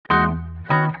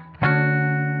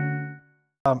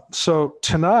So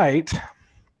tonight,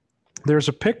 there's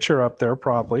a picture up there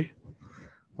probably,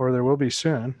 or there will be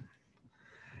soon.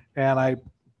 And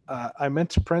I meant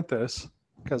to print this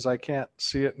because I can't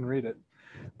see it and read it.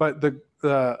 But the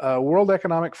World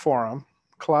Economic Forum,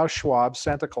 Klaus Schwab,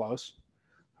 Santa Claus,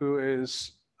 who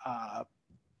is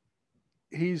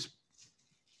he's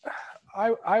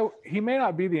he may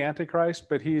not be the Antichrist,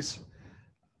 but he's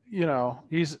in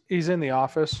the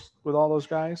office with all those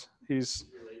guys.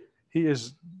 He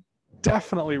is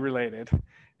definitely related,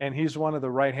 and he's one of the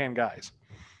right hand guys.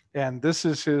 And this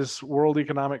is his World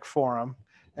Economic Forum.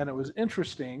 And it was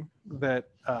interesting that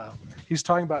he's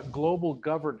talking about global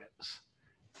governance,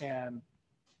 and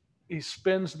he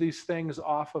spins these things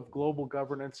off of global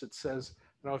governance. It says, I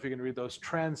don't know if you can read those,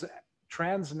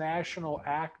 transnational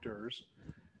actors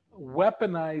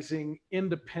weaponizing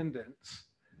independence,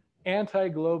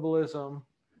 anti-globalism,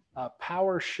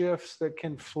 power shifts that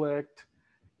conflict,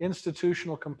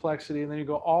 institutional complexity, and then you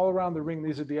go all around the ring.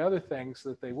 These are the other things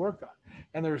that they work on.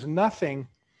 And there's nothing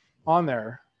on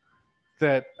there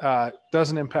that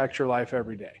doesn't impact your life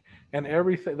every day. And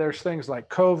everything, there's things like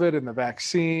COVID and the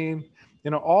vaccine,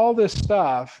 all this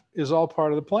stuff is all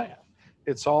part of the plan.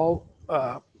 It's all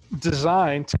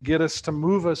designed to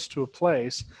move us to a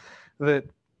place that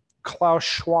Klaus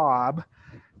Schwab,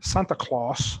 Santa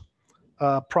Claus,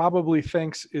 probably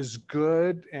thinks is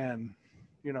good and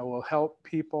will help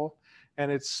people.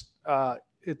 And it's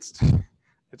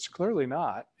clearly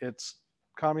not. It's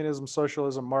communism,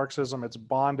 socialism, Marxism. It's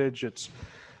bondage. It's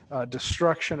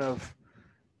destruction of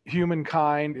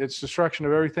humankind. It's destruction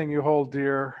of everything you hold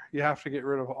dear. You have to get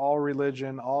rid of all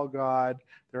religion, all God.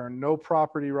 There are no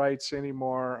property rights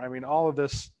anymore. I mean, all of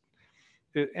this,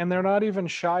 and they're not even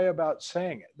shy about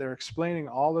saying it. They're explaining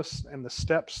all this and the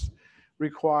steps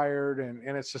required,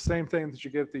 and it's the same thing that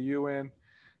you get at the UN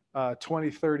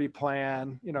 2030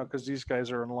 plan, because these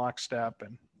guys are in lockstep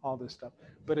and all this stuff.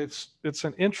 But it's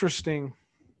an interesting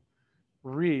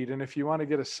read, and if you want to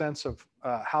get a sense of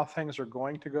how things are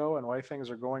going to go and why things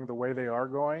are going the way they are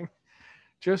going,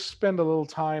 just spend a little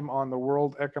time on the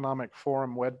World Economic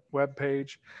Forum web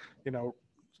page.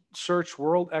 Search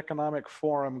World Economic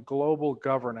Forum Global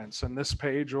Governance, and this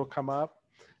page will come up,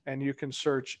 and you can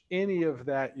search any of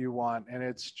that you want, and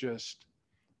it's just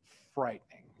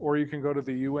frightening. Or you can go to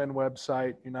the UN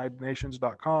website,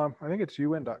 unitednations.com. I think it's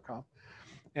un.com,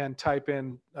 and type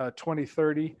in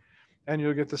 2030, and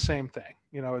you'll get the same thing.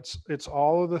 It's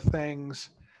all of the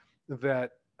things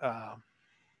that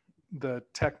the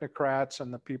technocrats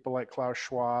and the people like Klaus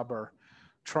Schwab are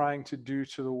trying to do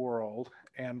to the world,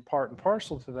 and part and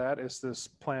parcel to that is this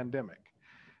pandemic.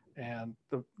 And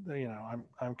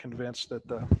I'm convinced that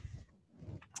the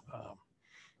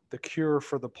cure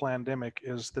for the pandemic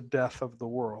is the death of the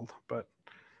world. But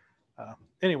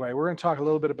anyway, we're going to talk a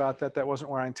little bit about that. That wasn't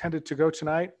where I intended to go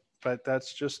tonight, but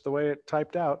that's just the way it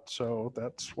typed out. So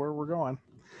that's where we're going.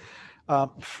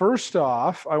 First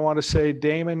off, I want to say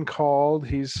Damon called.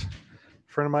 He's a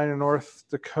friend of mine in North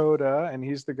Dakota, and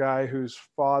he's the guy whose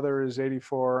father is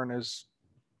 84, and his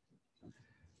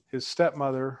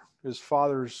stepmother, his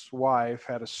father's wife,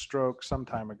 had a stroke some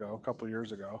time ago, a couple of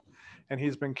years ago, and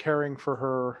he's been caring for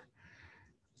her,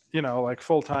 like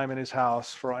full time in his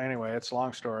house anyway, it's a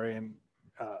long story, and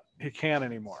he can't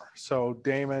anymore. So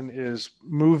Damon is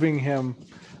moving him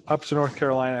up to North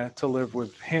Carolina to live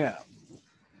with him.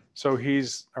 So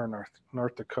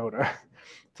North Dakota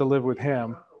to live with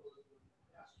him.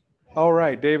 Oh,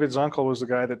 right. David's uncle was the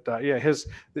guy that died. Yeah,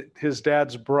 his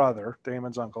dad's brother,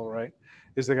 Damon's uncle, right,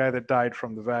 is the guy that died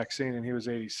from the vaccine, and he was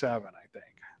 87, I think,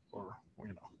 or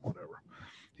whatever.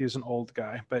 He's an old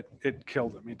guy, but it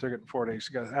killed him. He took it in 4 days.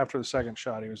 After the second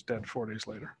shot, he was dead 4 days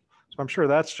later. So I'm sure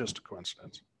that's just a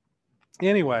coincidence.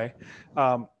 Anyway,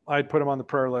 I'd put him on the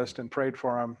prayer list and prayed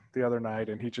for him the other night,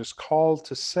 and he just called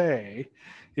to say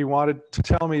he wanted to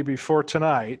tell me before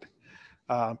tonight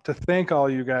to thank all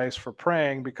you guys for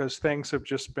praying, because things have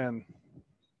just been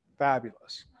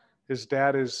fabulous. His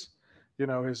dad is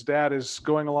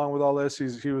going along with all this.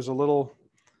 He was a little,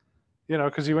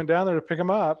 because he went down there to pick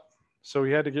him up, so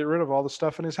he had to get rid of all the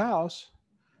stuff in his house.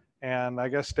 And I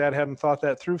guess Dad hadn't thought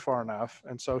that through far enough.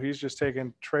 And so he's just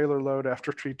taking trailer load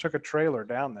after he took a trailer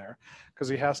down there, because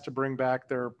he has to bring back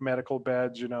their medical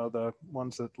beds, the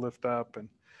ones that lift up, and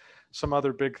some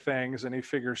other big things. And he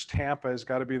figures Tampa has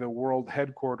got to be the world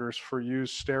headquarters for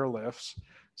used stair lifts.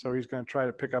 So he's going to try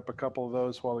to pick up a couple of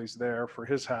those while he's there for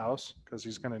his house, because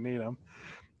he's going to need them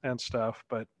and stuff.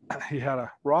 But he had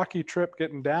a rocky trip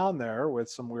getting down there with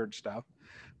some weird stuff.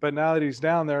 But now that he's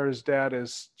down there, his dad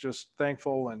is just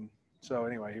thankful. And so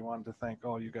anyway, he wanted to thank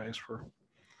all you guys for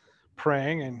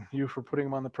praying, and you for putting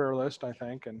him on the prayer list, I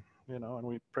think. And and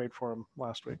we prayed for him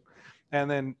last week. And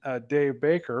then Dave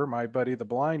Baker, my buddy, the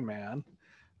blind man,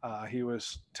 he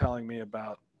was telling me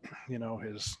about,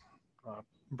 his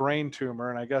brain tumor,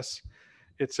 and I guess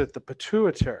it's at the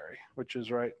pituitary, which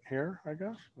is right here, I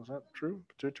guess. Is that true?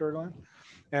 Pituitary gland?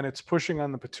 And it's pushing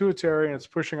on the pituitary and it's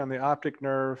pushing on the optic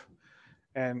nerve.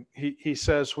 And he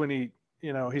says when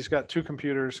he's got two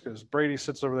computers because Brady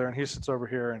sits over there and he sits over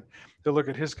here, and he'll look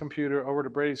at his computer, over to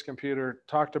Brady's computer,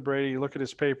 talk to Brady, look at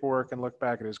his paperwork and look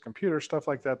back at his computer, stuff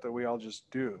like that we all just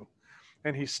do.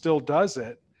 And he still does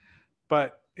it,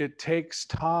 but it takes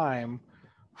time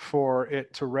for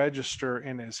it to register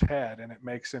in his head, and it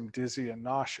makes him dizzy and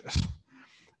nauseous.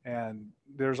 And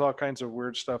there's all kinds of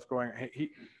weird stuff going.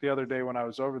 The other day when I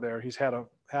was over there, he's had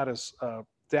his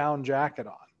down jacket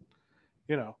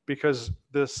on, because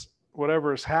this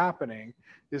whatever is happening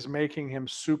is making him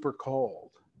super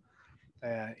cold,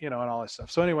 and and all this stuff.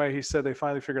 So anyway, he said they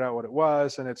finally figured out what it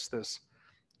was, and it's this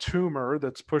tumor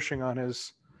that's pushing on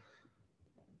his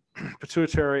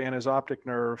pituitary and his optic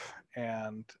nerve,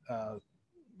 and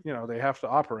they have to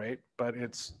operate, but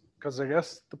it's because I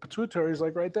guess the pituitary is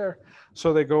like right there.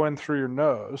 So they go in through your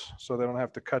nose, so they don't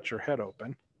have to cut your head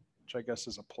open, which I guess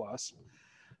is a plus.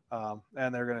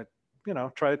 And they're going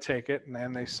to, try to take it. And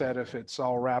then they said if it's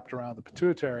all wrapped around the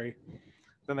pituitary,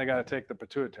 then they got to take the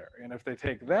pituitary. And if they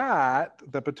take that,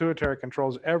 the pituitary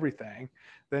controls everything.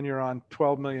 Then you're on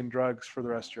 12 million drugs for the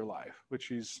rest of your life, which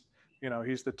he's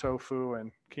the tofu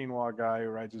and quinoa guy who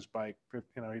rides his bike.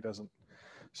 He doesn't.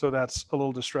 So that's a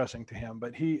little distressing to him.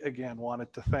 But he, again,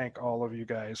 wanted to thank all of you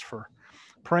guys for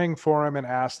praying for him and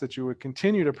ask that you would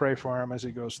continue to pray for him as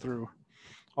he goes through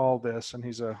all this. And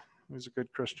he's a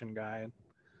good Christian guy. And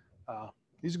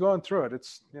he's going through it.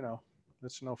 It's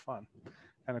no fun.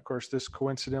 And of course, this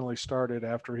coincidentally started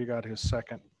after he got his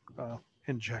second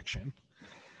injection.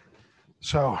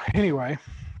 So anyway,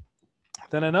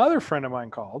 then another friend of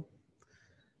mine called,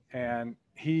 and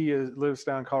he lives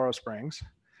down in Colorado Springs.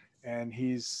 And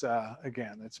he's,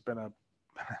 again, it's been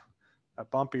a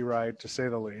bumpy ride to say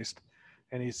the least.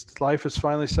 And his life is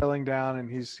finally settling down, and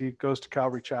he goes to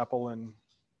Calvary Chapel in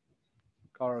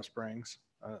Colorado Springs.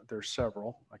 There's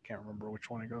several. I can't remember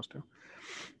which one he goes to.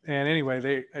 And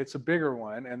anyway, it's a bigger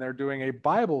one, and they're doing a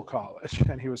Bible college.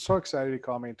 And he was so excited. He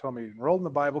called me and told me he enrolled in the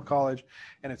Bible college,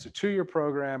 and it's a 2-year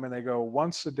program, and they go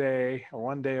once a day or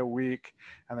 1 day a week,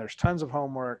 and there's tons of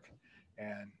homework,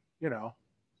 and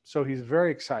so he's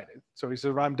very excited. So he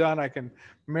said, when I'm done, I can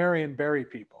marry and bury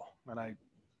people. And I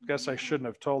guess I shouldn't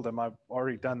have told him I've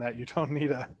already done that. You don't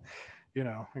need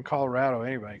in Colorado,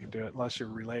 anybody can do it unless you're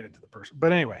related to the person.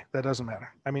 But anyway, that doesn't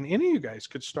matter. I mean, any of you guys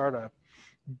could start a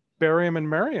bury him and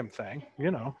marry him thing,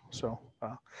 So,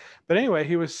 but anyway,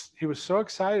 he was so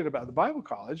excited about the Bible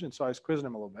college. And so I was quizzing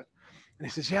him a little bit. And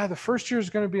he says, yeah, the first year is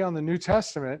going to be on the New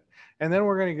Testament. And then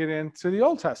we're going to get into the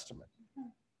Old Testament.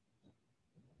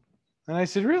 And I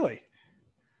said, really?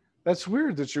 That's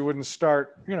weird that you wouldn't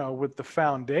start, with the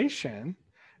foundation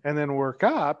and then work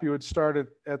up. You would start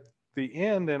at the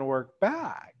end and work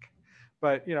back.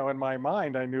 But, in my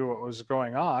mind, I knew what was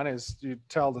going on is you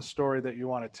tell the story that you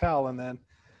want to tell, and then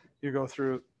you go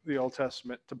through the Old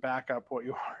Testament to back up what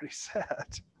you already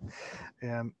said.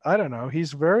 And I don't know.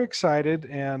 He's very excited,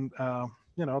 and,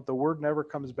 the word never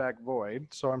comes back void.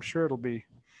 So I'm sure it'll be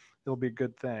a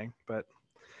good thing. But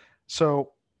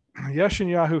so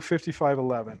Yeshayahu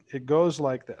 55:11, it goes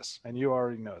like this, and you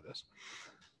already know this.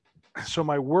 So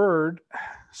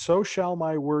shall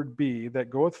my word be that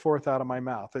goeth forth out of my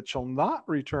mouth. It shall not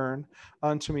return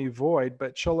unto me void,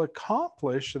 but shall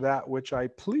accomplish that which I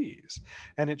please,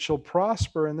 and it shall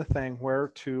prosper in the thing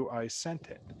whereto I sent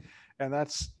it. And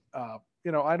that's, I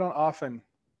don't often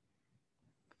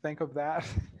think of that.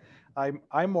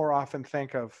 I more often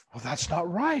think of, well, that's not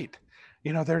right.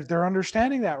 They're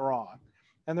understanding that wrong.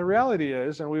 And the reality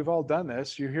is, and we've all done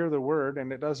this, you hear the word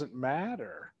and it doesn't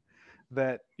matter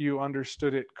that you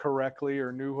understood it correctly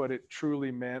or knew what it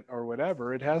truly meant or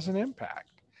whatever. It has an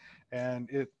impact, and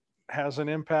it has an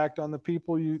impact on the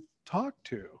people you talk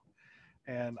to.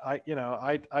 And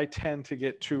I tend to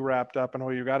get too wrapped up in,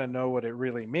 well, you got to know what it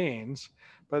really means.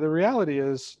 But the reality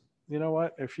is, you know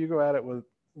what, if you go at it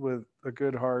with a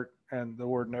good heart, and the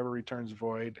word never returns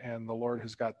void, and the Lord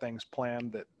has got things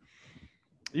planned that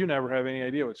you never have any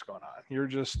idea what's going on. You're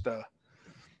just the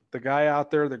guy out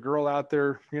there, the girl out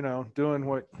there, doing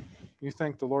what you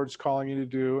think the Lord's calling you to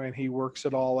do, and he works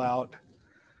it all out,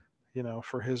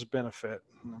 for his benefit.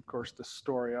 And of course, the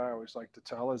story I always like to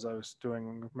tell is I was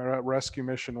doing a rescue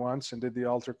mission once and did the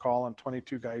altar call, and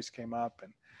 22 guys came up,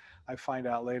 and I find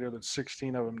out later that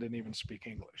 16 of them didn't even speak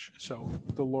English. So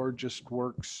the Lord just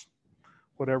works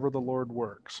whatever the Lord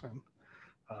works. And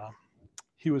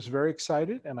he was very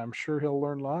excited, and I'm sure he'll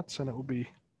learn lots, and it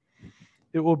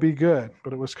will be good.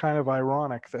 But it was kind of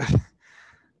ironic that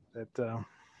that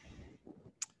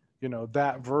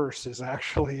that verse is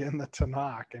actually in the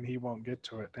Tanakh, and he won't get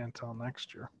to it until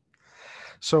next year.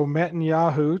 So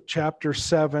Netanyahu, chapter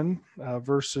 7,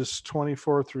 verses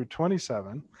 24 through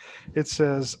 27, it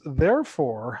says,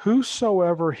 "Therefore,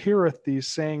 whosoever heareth these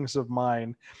sayings of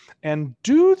mine and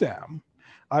do them,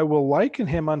 I will liken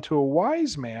him unto a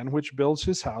wise man which builds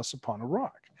his house upon a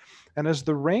rock. And as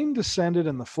the rain descended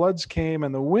and the floods came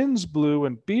and the winds blew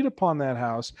and beat upon that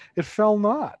house, it fell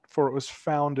not, for it was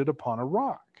founded upon a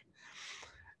rock.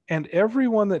 And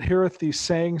everyone that heareth these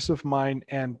sayings of mine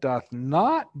and doth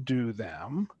not do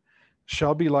them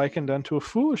shall be likened unto a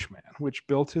foolish man, which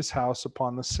built his house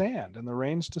upon the sand. And the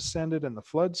rains descended, and the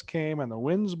floods came, and the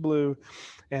winds blew,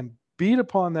 and beat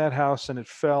upon that house, and it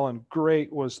fell, and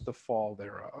great was the fall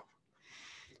thereof."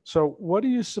 So what do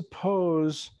you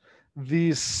suppose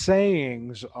these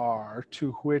sayings are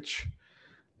to which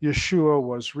Yeshua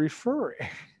was referring?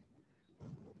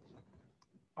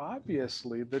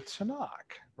 Obviously, the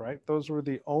Tanakh, right? Those were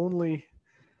the only,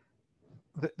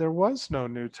 there was no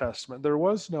New Testament. There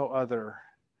was no other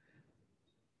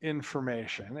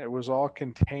information. It was all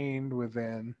contained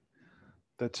within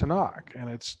the Tanakh. And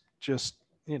it's just,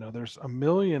 there's a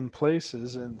million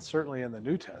places, and certainly in the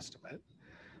New Testament,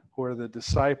 where the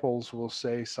disciples will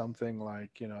say something like,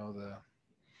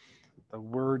 the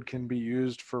word can be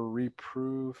used for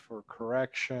reproof or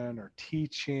correction or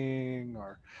teaching,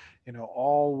 or,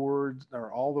 all words,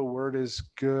 or all the word is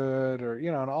good, or,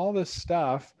 and all this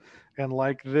stuff. And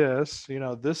like this,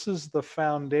 this is the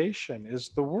foundation, is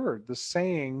the word, the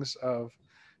sayings of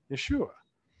Yeshua.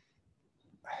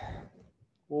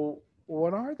 Well,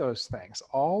 what are those things?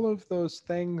 All of those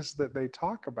things that they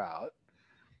talk about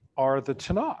are the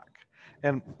Tanakh.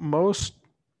 And most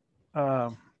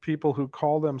people who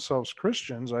call themselves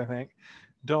Christians, I think,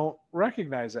 don't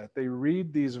recognize that. They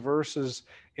read these verses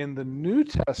in the New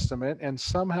Testament and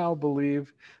somehow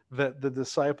believe that the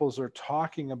disciples are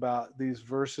talking about these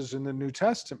verses in the New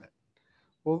Testament.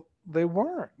 Well, they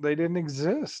weren't. They didn't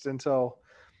exist until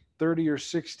 30 or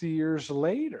 60 years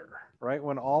later, right?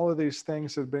 When all of these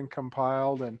things had been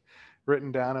compiled and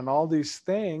written down, and all these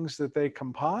things that they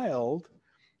compiled,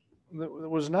 there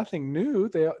was nothing new.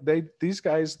 These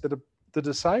guys, the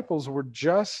disciples, were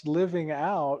just living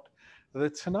out the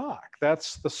Tanakh.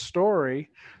 That's the story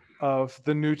of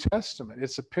the New Testament.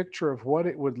 It's a picture of what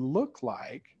it would look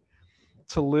like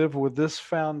to live with this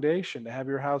foundation, to have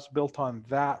your house built on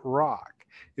that rock.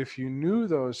 If you knew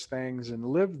those things and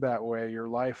lived that way, your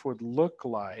life would look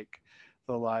like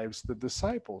the lives the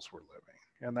disciples were living.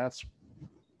 And that's,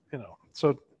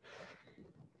 so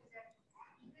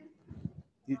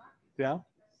yeah.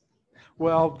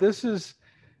 Well,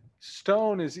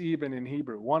 stone is even in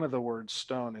Hebrew. One of the words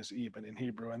stone is even in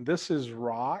Hebrew, and this is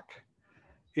rock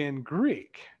in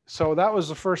Greek. So that was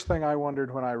the first thing I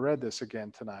wondered when I read this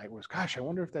again tonight was, gosh, I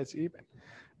wonder if that's even.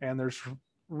 And there's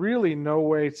really no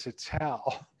way to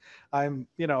tell.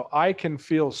 I can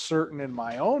feel certain in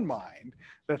my own mind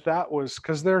that was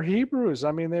because they're Hebrews.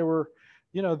 I mean, they were,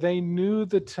 they knew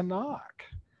the Tanakh.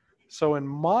 So in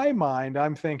my mind,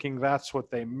 I'm thinking that's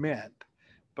what they meant.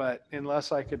 But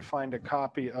unless I could find a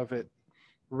copy of it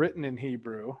written in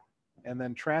Hebrew and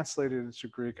then translated into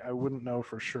Greek, I wouldn't know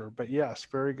for sure. But yes,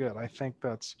 very good. I think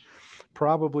that's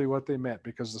probably what they meant,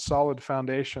 because the solid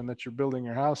foundation that you're building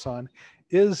your house on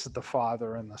is the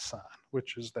Father and the Son,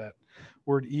 which is that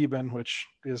word eben, which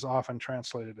is often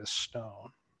translated as stone.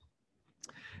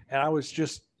 And I was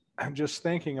just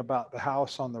thinking about the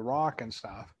house on the rock and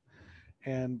stuff.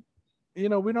 And we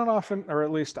don't often, or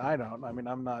at least I don't. I mean,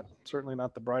 I'm certainly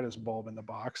not the brightest bulb in the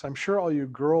box. I'm sure all you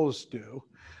girls do,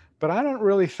 but I don't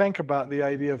really think about the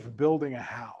idea of building a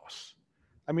house.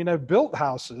 I mean, I've built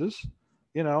houses,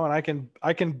 and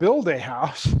I can build a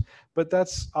house, but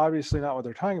that's obviously not what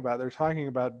they're talking about. They're talking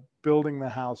about building the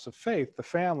house of faith, the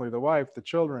family, the wife, the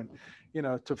children,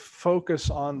 to focus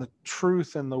on the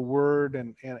truth and the word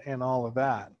and all of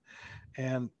that.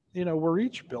 And, we're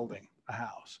each building a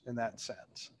house in that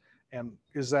sense. And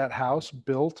is that house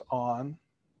built on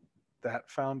that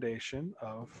foundation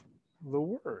of the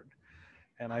word?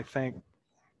 And I think,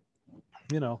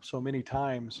 so many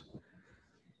times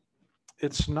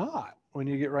it's not, when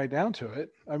you get right down to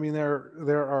it. I mean, there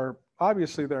are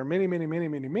many, many, many,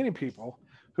 many, many people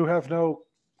who have no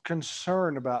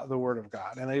concern about the word of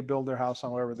God, and they build their house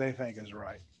on whatever they think is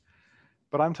right.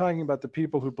 But I'm talking about the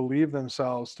people who believe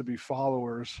themselves to be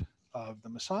followers of the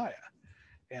Messiah.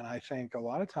 And I think a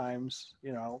lot of times,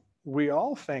 we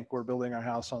all think we're building our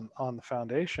house on the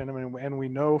foundation. I mean, and we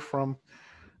know from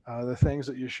The things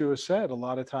that Yeshua said, a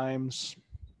lot of times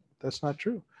that's not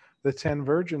true. The 10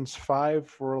 virgins,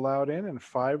 5 were allowed in and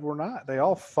 5 were not. They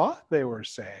all thought they were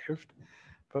saved,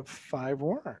 but 5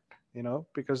 weren't,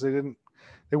 because they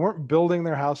weren't building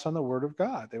their house on the word of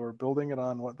God. They were building it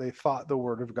on what they thought the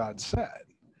word of God said.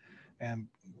 And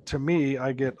to me,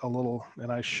 I get a little,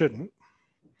 and I shouldn't,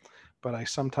 but I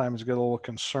sometimes get a little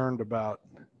concerned about,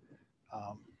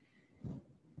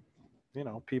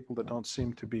 people that don't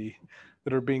seem to be,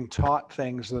 that are being taught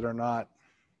things that are not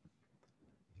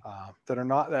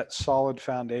that solid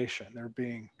foundation. They're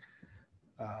being,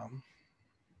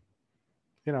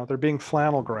 they're being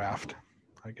flannel graphed,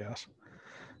 I guess.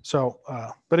 So,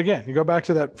 but again, you go back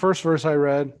to that first verse I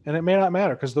read, and it may not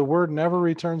matter because the word never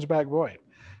returns back void.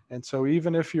 And so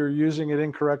even if you're using it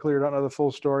incorrectly or don't know the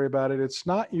full story about it, it's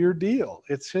not your deal.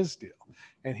 It's his deal.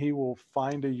 And he will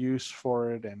find a use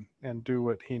for it and do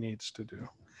what he needs to do.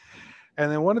 And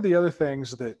then one of the other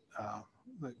things that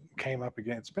came up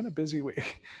again, it's been a busy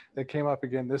week, that came up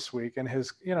again this week, and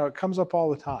it comes up all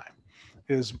the time,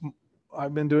 is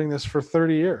I've been doing this for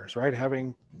 30 years, right?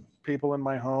 Having people in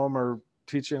my home or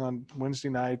teaching on Wednesday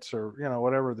nights or,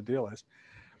 whatever the deal is.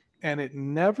 And it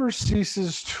never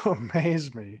ceases to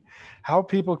amaze me how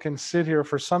people can sit here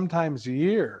for sometimes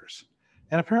years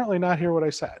and apparently not hear what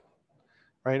I said,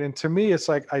 right? And to me, it's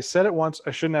like I said it once,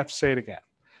 I shouldn't have to say it again.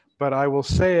 But I will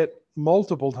say it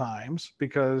multiple times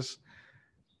because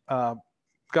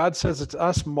God says it to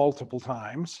us multiple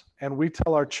times, and we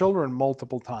tell our children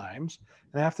multiple times,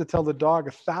 and I have to tell the dog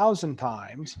 1,000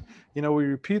 times. We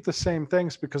repeat the same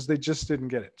things because they just didn't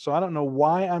get it. So I don't know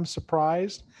why I'm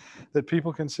surprised that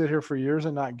people can sit here for years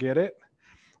and not get it.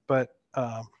 But,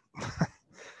 I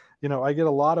get a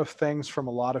lot of things from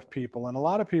a lot of people, and a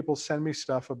lot of people send me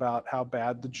stuff about how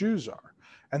bad the Jews are.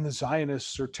 And the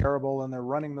Zionists are terrible, and they're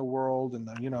running the world, and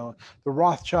the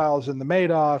Rothschilds and the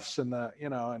Madoffs and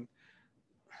and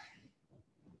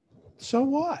so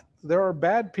what? There are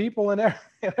bad people in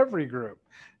every group,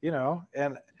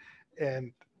 and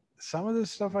some of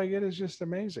this stuff I get is just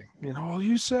amazing. Well,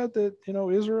 you said that,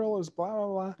 Israel is blah, blah,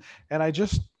 blah. And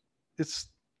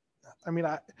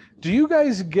do you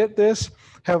guys get this?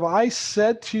 Have I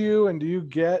said to you, and do you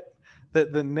get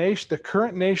that the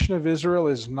current nation of Israel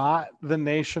is not the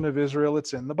nation of Israel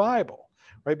it's in the Bible,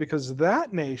 right? Because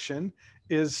that nation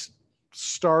is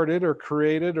started or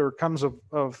created or comes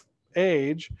of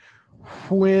age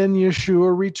when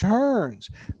Yeshua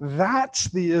returns. That's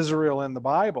the Israel in the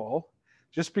Bible.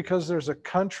 Just because there's a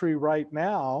country right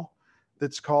now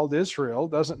that's called Israel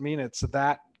doesn't mean it's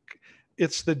that.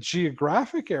 It's the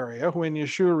geographic area. When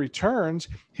Yeshua returns,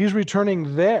 he's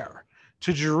returning there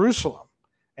to Jerusalem.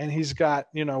 And he's got,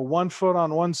 1 foot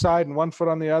on one side and 1 foot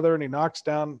on the other, and he knocks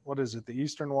down, what is it, the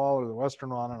eastern wall or the western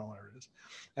wall? I don't know what it is.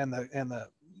 And the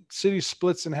city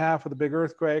splits in half with a big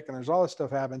earthquake, and there's all this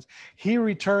stuff happens. He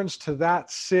returns to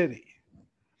that city,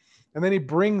 and then he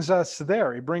brings us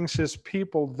there. He brings his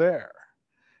people there,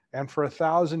 and for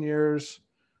 1,000 years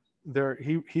there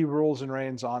he rules and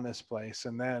reigns on this place.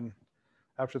 And then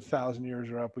after the 1,000 years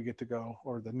are up, we get to go,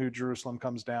 or the New Jerusalem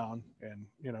comes down, and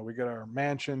we get our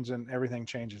mansions and everything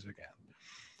changes again.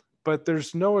 But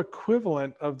there's no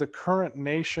equivalent of the current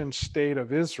nation state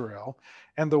of Israel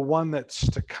and the one that's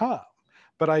to come.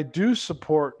 But I do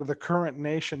support the current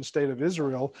nation state of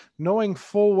Israel, knowing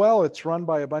full well it's run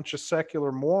by a bunch of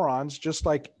secular morons, just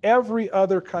like every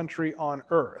other country on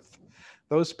earth.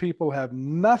 Those people have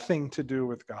nothing to do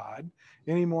with God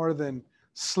any more than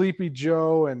Sleepy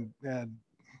Joe and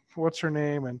what's her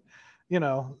name? And,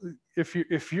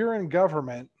 if you're in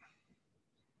government,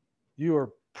 you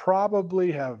are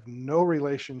probably have no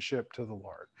relationship to the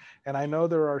Lord. And I know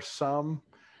there are some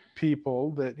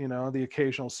people that, the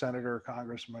occasional senator or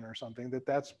congressman or something,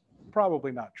 that's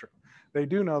probably not true. They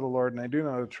do know the Lord, and they do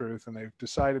know the truth, and they've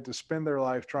decided to spend their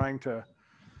life trying to,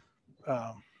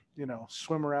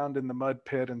 swim around in the mud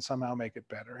pit and somehow make it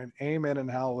better. And amen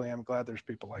and hallelujah, I'm glad there's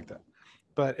people like that.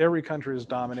 But every country is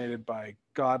dominated by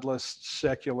godless,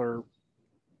 secular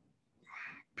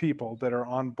people that are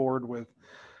on board with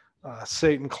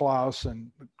Satan Klaus and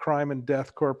Crime and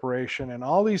Death Corporation and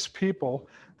all these people.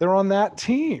 They're on that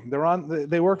team.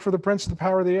 They work for the prince of the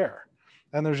power of the air,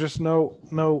 and there's just no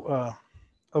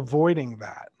avoiding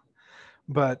that.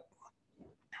 But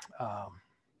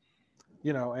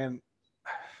and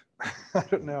I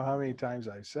don't know how many times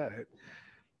I've said it,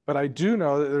 but I do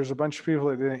know that there's a bunch of people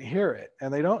that didn't hear it,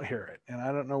 and they don't hear it, and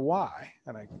I don't know why.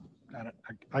 And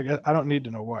I don't need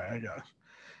to know why, I guess.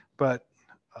 But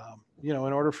in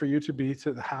order for you to be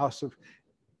to the house of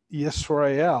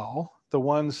Yisrael, the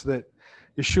ones that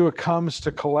Yeshua comes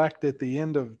to collect at the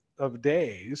end of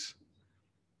days,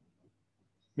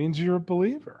 means you're a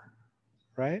believer,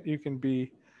 right? You can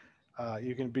be a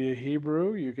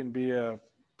Hebrew, you can be a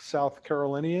South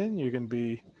Carolinian, you can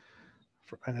be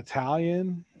an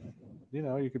Italian,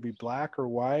 you could be black or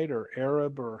white or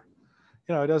Arab or,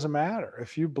 it doesn't matter.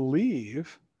 If you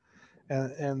believe,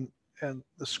 and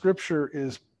the scripture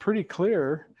is pretty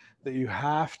clear that you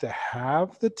have to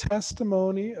have the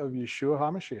testimony of Yeshua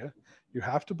HaMashiach. You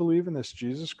have to believe in this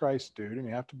Jesus Christ dude, and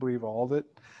you have to believe all that,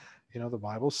 the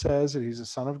Bible says that he's the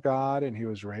Son of God and he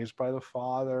was raised by the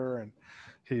Father and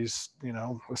he's,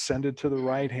 ascended to the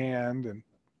right hand and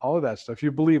all of that stuff.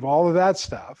 You believe all of that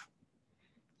stuff.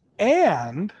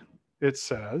 And it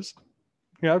says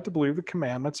you have to believe the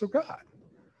commandments of God.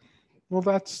 Well,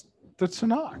 that's the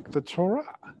Tanakh, the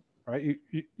Torah, right?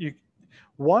 You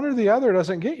one or the other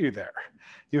doesn't get you there.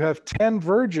 You have 10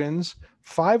 virgins,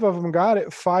 5 of them got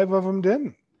it, 5 of them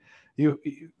didn't.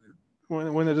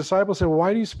 When the disciples say, well,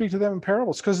 why do you speak to them in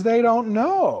parables? Because they don't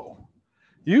know.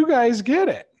 You guys get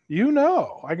it.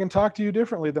 I can talk to you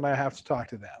differently than I have to talk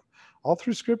to them. All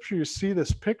through scripture, you see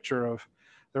this picture of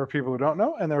there are people who don't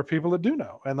know and there are people that do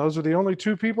know. And those are the only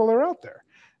 2 people that are out there.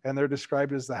 And they're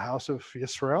described as the house of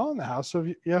Israel and the house of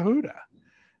Yehuda.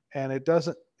 And it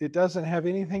doesn't have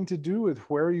anything to do with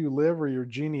where you live or your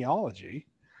genealogy.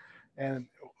 And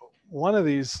one of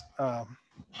these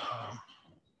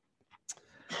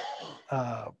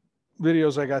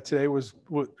videos I got today or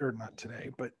not today,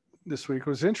 but this week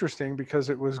was interesting because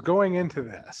it was going into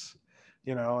this,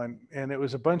 and it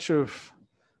was a bunch of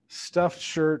stuffed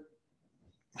shirt,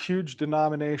 huge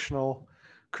denominational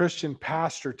Christian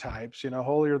pastor types,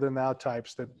 holier than thou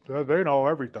types that they know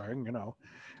everything,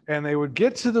 and they would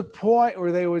get to the point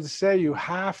where they would say, you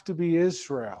have to be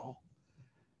Israel.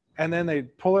 And then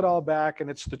they'd pull it all back and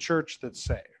it's the church that's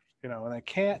saved, and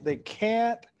they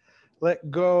can't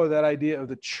let go of that idea of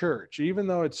the church, even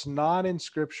though it's not in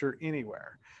scripture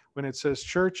anywhere. When it says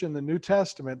church in the New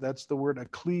Testament, that's the word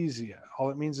ecclesia. All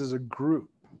it means is a group.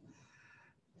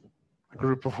 A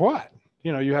group of what?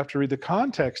 You have to read the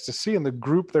context to see, and the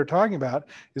group they're talking about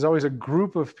is always a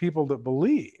group of people that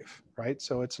believe, right?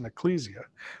 So it's an ecclesia,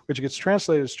 which gets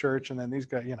translated as church, and then these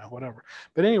guys, whatever.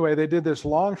 But anyway, they did this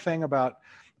long thing about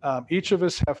each of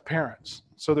us have parents.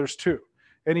 So there's 2.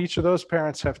 And each of those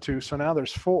parents have 2, so now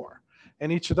there's 4.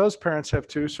 And each of those parents have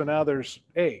 2, so now there's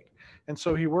 8. And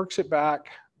so he works it back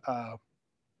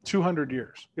 200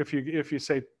 years. If you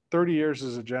say 30 years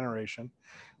is a generation,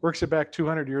 works it back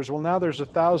 200 years. Well, now there's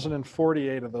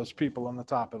 1,048 of those people on the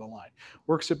top of the line.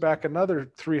 Works it back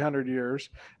another 300 years,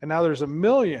 and now there's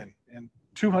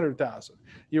 1,200,000.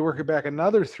 You work it back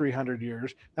another 300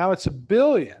 years, now it's 1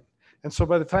 billion. And so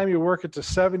by the time you work it to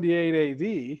 78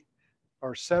 AD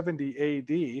or 70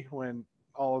 AD, when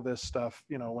all of this stuff,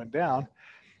 went down,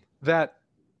 that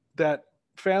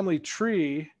family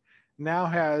tree now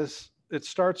it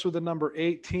starts with the number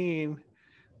 18.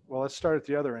 Well, let's start at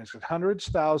the other end. It's hundreds,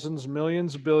 thousands,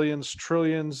 millions, billions,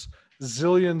 trillions,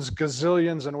 zillions,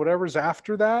 gazillions, and whatever's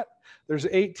after that, there's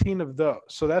 18 of those.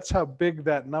 So that's how big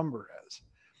that number is.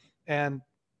 And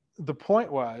the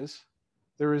point was,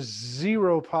 there is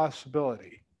 0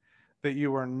 possibility that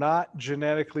you are not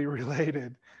genetically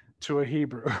related to a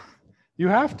Hebrew. You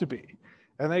have to be.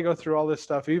 And they go through all this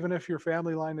stuff. Even if your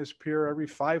family line is pure, every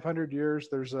 500 years,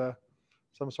 there's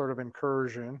some sort of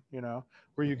incursion,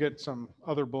 where you get some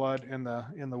other blood in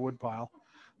the wood pile.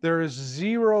 There is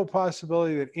 0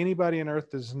 possibility that anybody on earth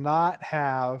does not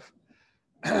have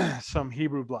some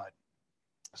Hebrew blood.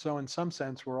 So in some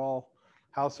sense, we're all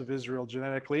house of Israel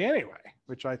genetically anyway,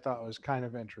 which I thought was kind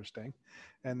of interesting.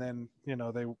 And then,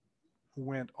 they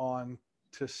went on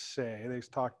to say, they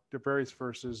talked to various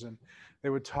verses and they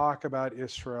would talk about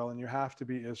Israel and you have to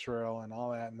be Israel and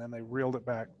all that. And then they reeled it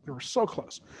back. They were so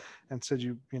close and said,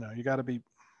 you got to be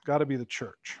the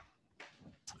church.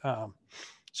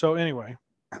 So anyway,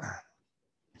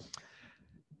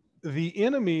 the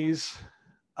enemies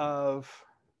of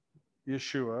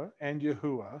Yeshua and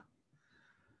Yahuwah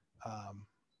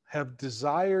have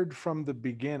desired from the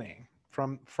beginning,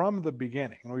 from the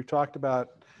beginning. And we talked about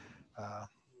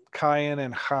Cain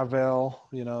and Havel,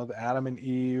 the Adam and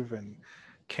Eve, and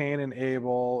Cain and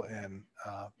Abel, and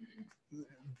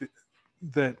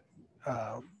that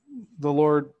the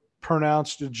Lord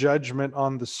pronounced a judgment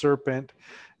on the serpent,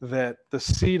 that the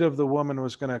seed of the woman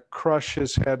was going to crush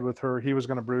his head with her, he was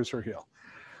going to bruise her heel.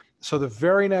 So the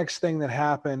very next thing that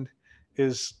happened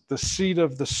is the seed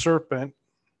of the serpent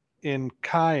in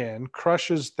Cain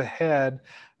crushes the head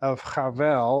of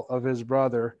Havel, of his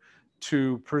brother,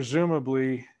 to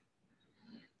presumably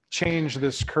change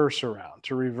this curse around,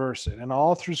 to reverse it. And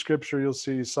all through Scripture, you'll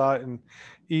see you saw it in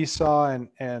Esau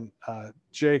and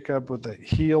Jacob with the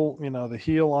heel, the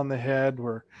heel on the head,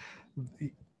 where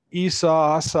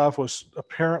Asaph was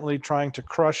apparently trying to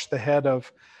crush the head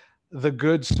of the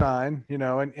good sign,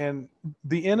 and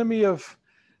the enemy of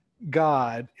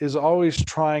God is always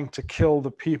trying to kill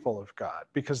the people of God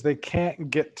because they can't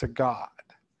get to God,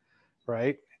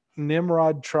 right?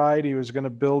 Nimrod tried. He was going to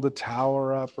build a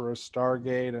tower up or a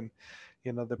Stargate, and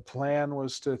the plan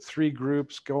was to 3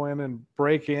 groups go in and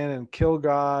break in and kill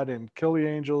God and kill the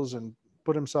angels and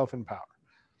put himself in power.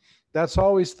 That's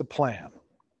always the plan,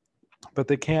 but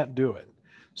they can't do it.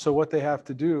 So what they have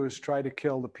to do is try to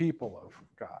kill the people of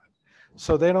God.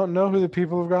 So they don't know who the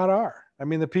people of God are. I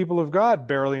mean, the people of God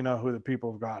barely know who the people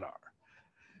of God are.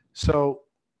 So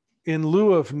in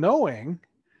lieu of knowing,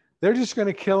 they're just going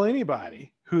to kill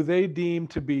anybody who they deem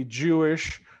to be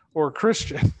Jewish or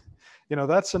Christian.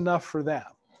 That's enough for them.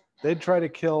 They'd try to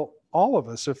kill all of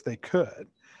us if they could,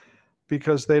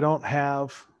 because they don't know.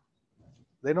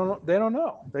 They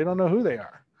don't know who they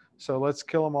are. So let's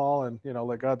kill them all and,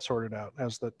 let God sort it out,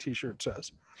 as the t-shirt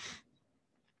says.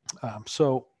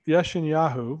 So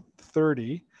Yeshayahu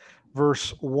 30,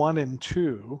 verse 1 and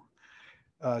 2.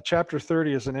 Chapter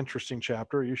 30 is an interesting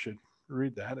chapter. You should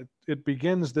read that. It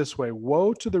begins this way.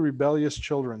 Woe to the rebellious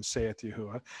children, saith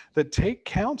Yahuwah, that take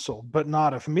counsel, but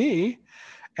not of me,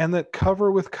 and that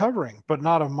cover with covering, but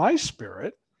not of my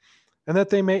spirit, and that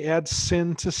they may add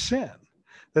sin to sin,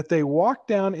 that they walk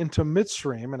down into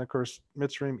Mitzrayim, and of course,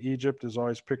 Mitzrayim, Egypt, is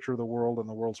always a picture of the world and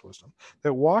the world's wisdom,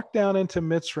 that walk down into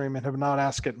Mitzrayim and have not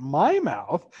asked at my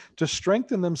mouth to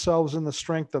strengthen themselves in the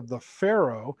strength of the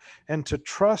Pharaoh and to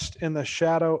trust in the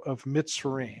shadow of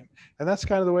Mitzrayim. And that's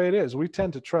kind of the way it is. We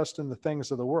tend to trust in the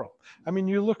things of the world. I mean,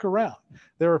 you look around,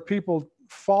 there are people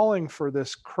falling for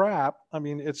this crap. I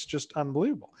mean, it's just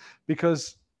unbelievable,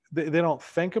 because they don't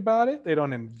think about it. They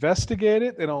don't investigate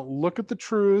it. They don't look at the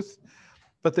truth,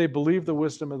 but they believe the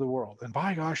wisdom of the world. And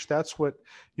by gosh, that's what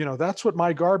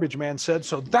my garbage man said,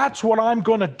 so that's what I'm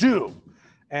going to do.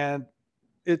 And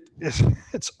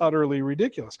it's utterly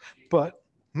ridiculous. But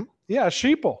yeah,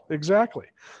 sheeple, exactly.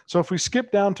 So if we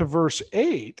skip down to verse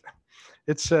 8,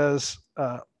 it says,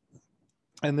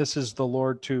 and this is the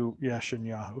Lord to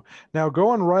Yeshayahu, now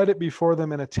go and write it before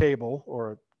them in a table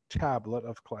or a tablet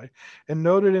of clay, and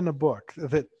note it in a book,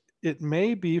 that it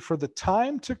may be for the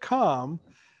time to come,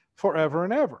 forever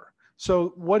and ever.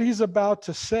 So what he's about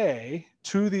to say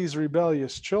to these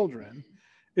rebellious children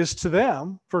is to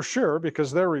them, for sure,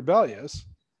 because they're rebellious,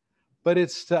 but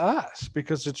it's to us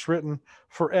because it's written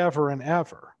forever and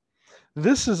ever.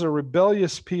 This is a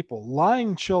rebellious people,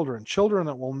 lying children, children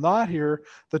that will not hear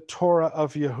the Torah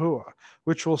of Yahuwah,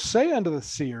 which will say unto the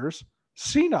seers,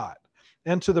 see not,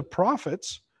 and to the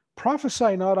prophets,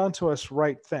 prophesy not unto us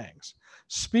right things.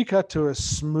 Speak unto us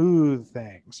smooth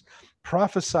things.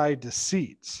 Prophesy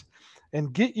deceits,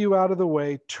 and get you out of the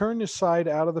way, turn aside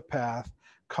out of the path,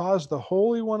 cause the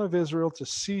Holy One of Israel to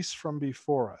cease from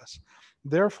before us.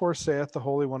 Therefore saith the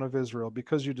Holy One of Israel,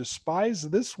 because you despise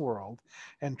this world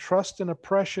and trust in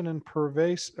oppression and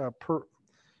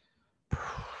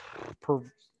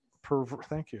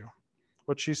thank you.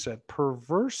 What she said,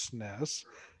 perverseness.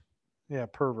 Yeah,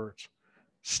 perverts.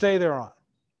 Stay there on.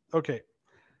 Okay.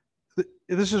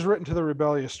 This is written to the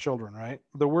rebellious children, right?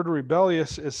 The word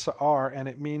rebellious is sa'ar, and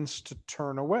it means to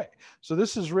turn away. So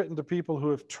this is written to people who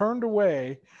have turned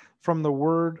away from the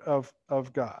word of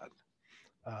God.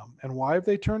 And why have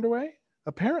they turned away?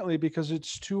 Apparently because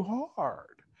it's too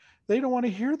hard. They don't want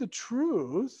to hear the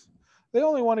truth. They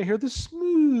only want to hear the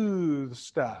smooth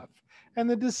stuff and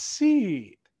the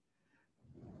deceit.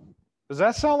 Does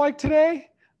that sound like today?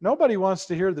 Nobody wants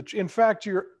to hear the truth. In fact,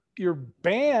 you're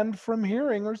banned from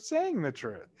hearing or saying the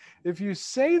truth. If you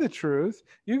say the truth,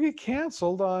 you get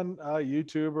canceled on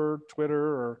YouTube or Twitter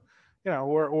or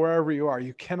wherever you are.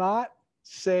 You cannot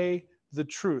say the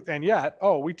truth. And yet,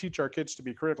 we teach our kids to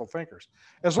be critical thinkers,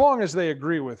 as long as they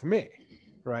agree with me,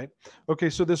 right? Okay,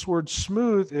 so this word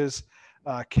smooth is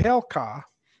kelka,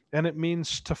 and it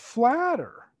means to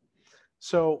flatter.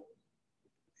 So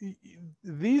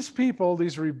these people,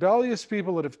 these rebellious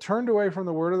people that have turned away from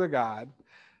the word of the God,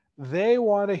 they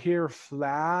want to hear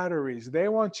flatteries. They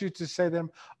want you to say to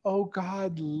them, oh,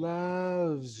 God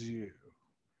loves you,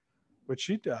 which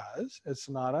he does. It's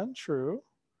not untrue,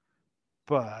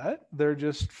 but they're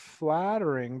just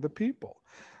flattering the people.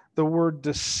 The word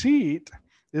deceit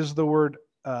is the word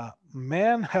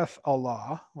manheth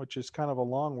Allah, which is kind of a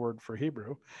long word for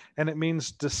Hebrew, and it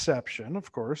means deception,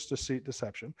 of course, deceit,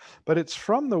 deception, but it's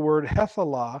from the word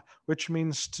hethalah, which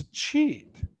means to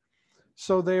cheat.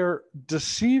 So they're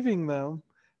deceiving them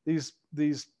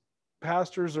these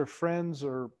pastors or friends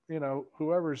or,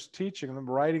 whoever's teaching them,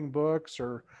 writing books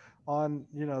or on,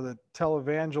 the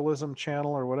televangelism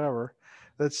channel or whatever,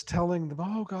 that's telling them,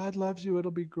 oh, God loves you,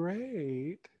 it'll be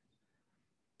great.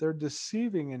 They're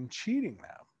deceiving and cheating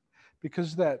them,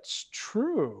 because that's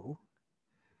true,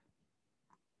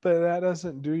 but that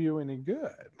doesn't do you any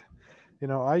good.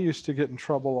 I used to get in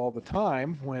trouble all the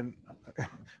time when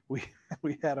we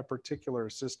we had a particular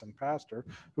assistant pastor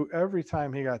who, every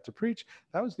time he got to preach,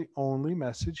 that was the only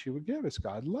message he would give us: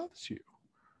 God loves you.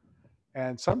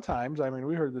 And sometimes,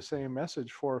 we heard the same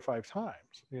message 4 or 5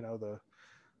 times.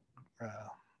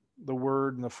 The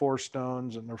word and the 4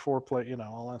 stones and their foreplay,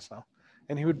 all that stuff.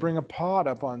 And he would bring a pot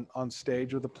up on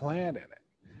stage with a plant in it,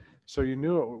 so you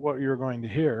knew what you were going to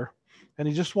hear. And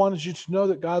he just wanted you to know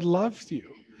that God loves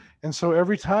you. And so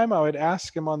every time I would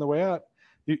ask him on the way out,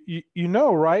 you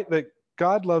know, right, that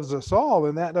God loves us all,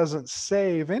 and that doesn't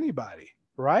save anybody,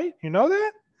 right? You know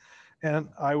that? And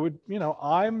I would,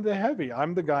 I'm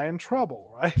the guy in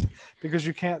trouble, right? Because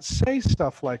you can't say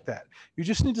stuff like that. You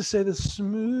just need to say the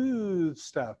smooth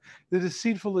stuff, the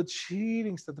deceitful, the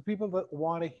cheating stuff, the people that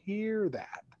want to hear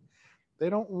that. They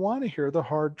don't want to hear the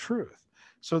hard truth.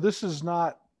 So this is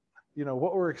not,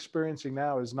 what we're experiencing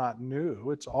now is not new.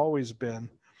 It's always been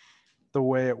the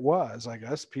way it was. I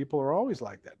guess people are always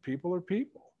like that. People are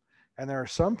people. And there are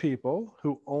some people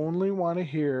who only want to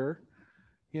hear,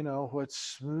 what's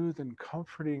smooth and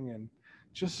comforting and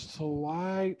just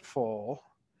delightful,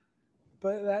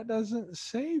 but that doesn't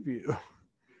save you.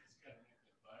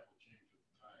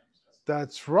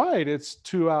 That's right. It's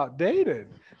too outdated.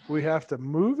 We have to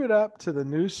move it up to the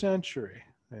new century.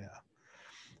 Yeah.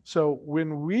 So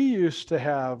when we used to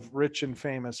have rich and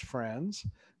famous friends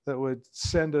that would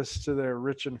send us to their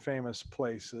rich and famous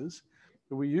places,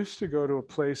 we used to go to a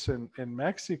place in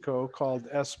Mexico called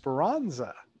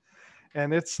Esperanza.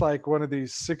 And it's like one of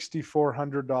these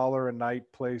 $6,400 a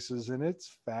night places, and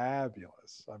it's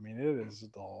fabulous. It is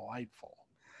delightful.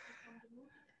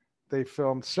 They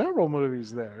filmed several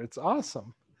movies there. It's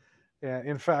awesome. And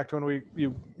in fact, when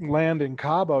you land in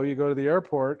Cabo, you go to the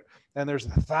airport, and there's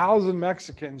 1,000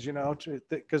 Mexicans,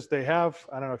 because they have,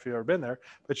 I don't know if you've ever been there,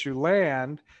 but you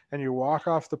land and you walk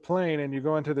off the plane and you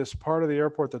go into this part of the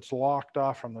airport that's locked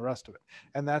off from the rest of it.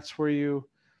 And that's where you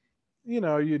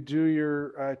do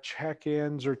your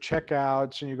check-ins or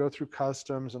check-outs, and you go through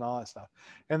customs and all that stuff.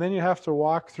 And then you have to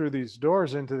walk through these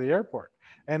doors into the airport.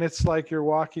 And it's like you're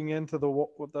walking into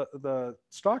the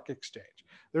stock exchange.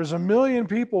 There's a million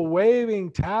people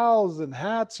waving towels and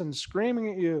hats and screaming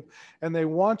at you. And they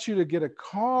want you to get a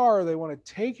car. They want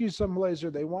to take you someplace,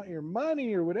 or they want your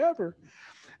money or whatever.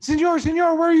 Senor,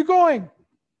 where are you going?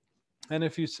 And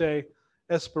if you say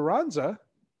Esperanza,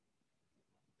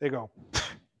 they go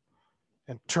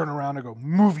and turn around and go,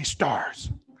 movie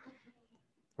stars.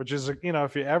 Which is,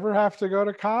 if you ever have to go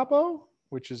to Cabo,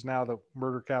 which is now the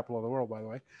murder capital of the world, by the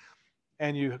way,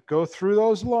 and you go through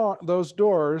those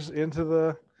doors into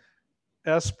the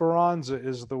Esperanza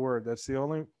is the word. That's the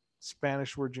only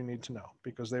Spanish word you need to know,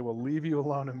 because they will leave you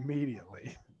alone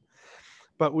immediately.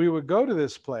 But we would go to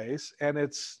this place, and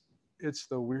it's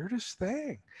the weirdest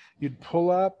thing. You'd pull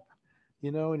up,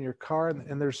 in your car,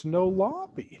 and there's no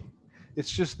lobby. It's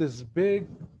just this big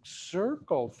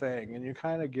circle thing, and you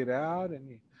kind of get out and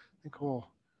you think,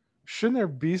 well, shouldn't there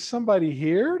be somebody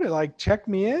here to check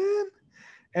me in?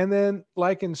 And then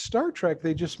like in Star Trek,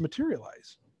 they just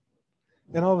materialize.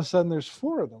 And all of a sudden there's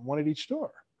 4 of them, one at each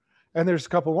door. And there's a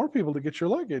couple more people to get your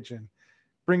luggage and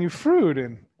bring you food.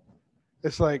 And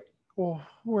it's like, well,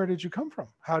 where did you come from?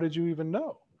 How did you even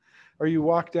know? Or you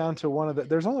walk down to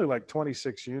there's only like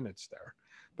 26 units there,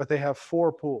 but they have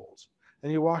 4 pools.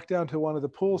 And you walk down to one of the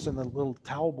pools, and the little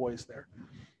towel boy's there.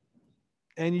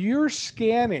 And you're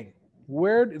scanning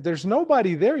there's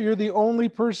nobody there. You're the only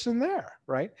person there,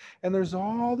 right? And there's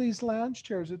all these lounge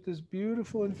chairs at this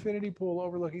beautiful infinity pool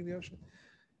overlooking the ocean.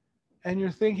 And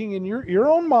you're thinking in your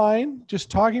own mind,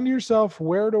 just talking to yourself,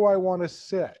 where do I want to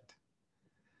sit?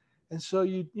 And so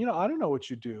I don't know what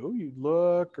you do. You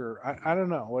look, or I don't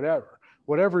know,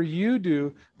 whatever you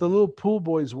do, the little pool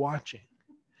boy's watching.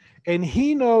 And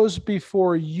he knows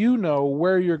before you know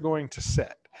where you're going to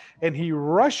sit. And he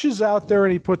rushes out there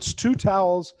and he puts 2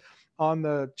 towels on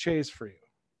the chaise for you.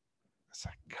 It's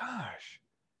like, gosh,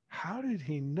 how did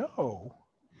he know?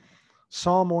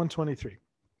 Psalm 123.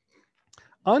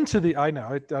 Unto thee, I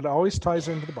know, that always ties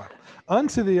into the Bible.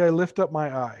 Unto thee I lift up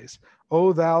my eyes,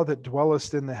 O thou that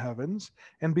dwellest in the heavens.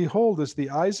 And behold, as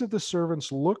the eyes of the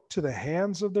servants look to the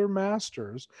hands of their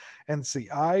masters, and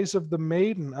the eyes of the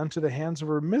maiden unto the hands of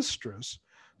her mistress,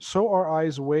 so our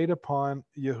eyes wait upon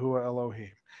Yahuwah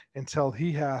Elohim. until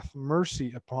he hath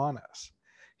mercy upon us.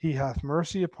 He hath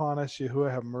mercy upon us, Yahuwah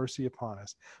have mercy upon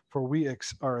us. For we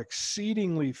are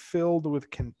exceedingly filled with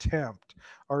contempt.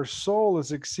 Our soul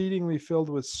is exceedingly filled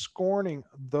with scorning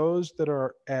those that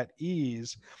are at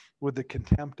ease with the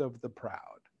contempt of the proud.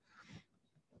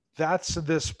 That's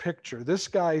this picture. This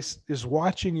guy is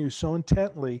watching you so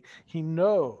intently. He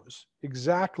knows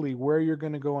exactly where you're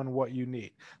going to go and what you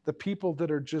need. The people that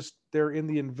are they're in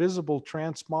the invisible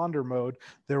transponder mode,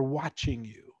 they're watching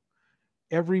you.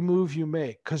 Every move you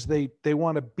make, because they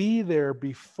want to be there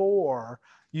before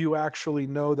you actually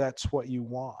know that's what you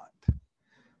want.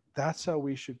 That's how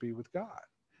we should be with God.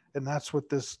 And that's what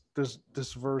this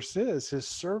verse is. His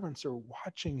servants are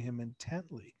watching him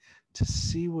intently to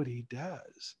see what he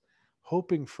does,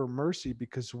 hoping for mercy,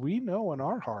 because we know in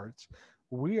our hearts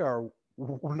we're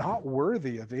not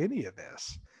worthy of any of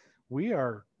this. We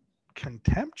are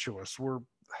contemptuous.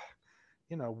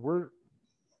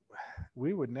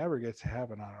 We would never get to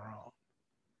heaven on our own.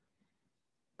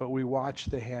 But we watch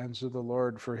the hands of the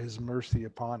Lord for his mercy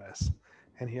upon us.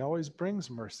 And he always brings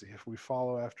mercy if we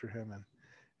follow after him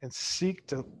and seek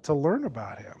to learn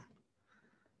about him.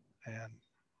 And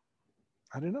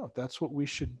I don't know, that's what we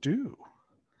should do.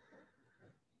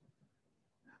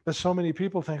 But so many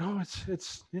people think, oh,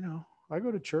 it's I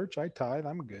go to church, I tithe,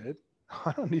 I'm good.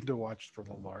 I don't need to watch for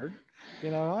the Lord.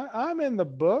 I'm in the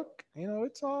book,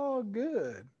 it's all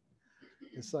good.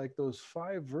 It's like those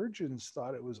 5 virgins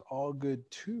thought it was all good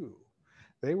too.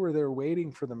 They were there waiting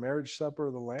for the marriage supper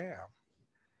of the Lamb,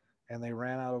 and they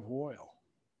ran out of oil.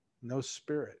 No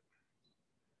spirit.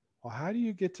 Well, how do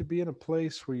you get to be in a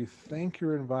place where you think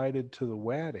you're invited to the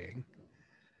wedding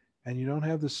and you don't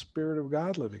have the Spirit of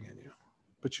God living in you,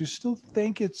 but you still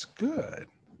think it's good?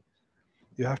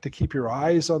 You have to keep your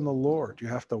eyes on the Lord. You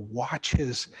have to watch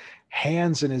his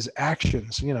hands and his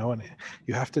actions, and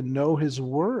you have to know his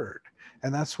word.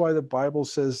 And that's why the Bible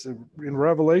says in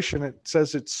Revelation, it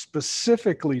says it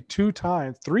specifically 3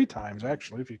 times,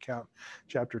 actually, if you count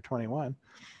chapter 21,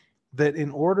 that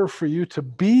in order for you to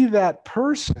be that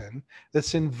person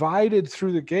that's invited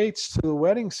through the gates to the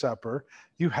wedding supper,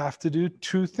 you have to do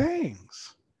 2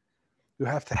 things. You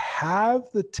have to have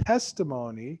the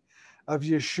testimony of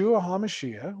Yeshua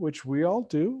HaMashiach, which we all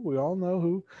do. We all know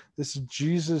who this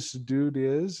Jesus dude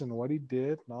is and what he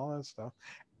did and all that stuff.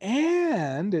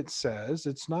 And it says,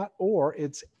 it's not or,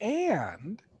 it's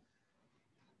and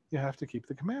you have to keep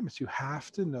the commandments. You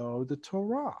have to know the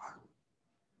Torah.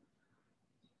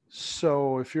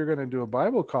 So if you're going to do a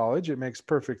Bible college, it makes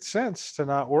perfect sense to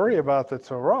not worry about the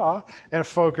Torah and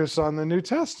focus on the New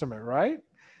Testament, right?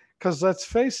 Because let's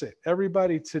face it,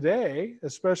 everybody today,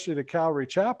 especially the Calvary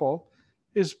Chapel,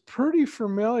 is pretty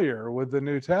familiar with the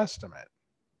New Testament.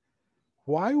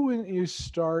 Why wouldn't you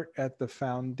start at the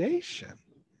foundation?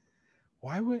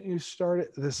 Why wouldn't you start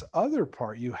at this other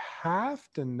part? You have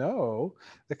to know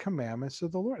the commandments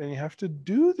of the Lord, and you have to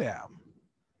do them.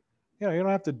 You don't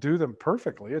have to do them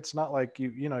perfectly. It's not like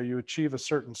you achieve a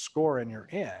certain score and you're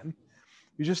in.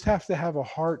 You just have to have a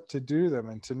heart to do them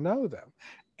and to know them.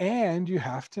 And you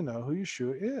have to know who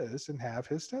Yeshua is and have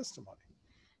his testimony.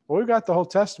 Well, we've got the whole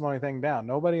testimony thing down.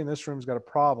 Nobody in this room's got a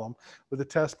problem with the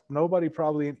test. Nobody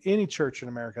probably in any church in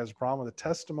America has a problem with the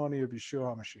testimony of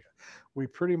Yeshua HaMashiach. We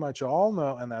pretty much all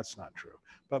know, and that's not true,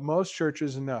 but most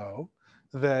churches know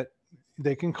that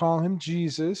they can call him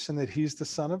Jesus and that he's the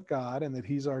Son of God and that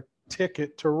he's our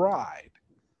ticket to ride.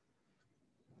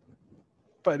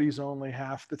 But he's only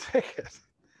half the ticket.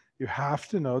 You have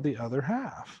to know the other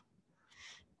half.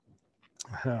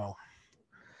 Now,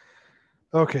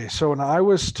 okay, so when I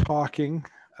was talking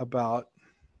about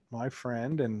my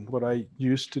friend and what I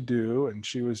used to do, and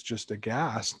she was just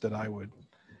aghast that I would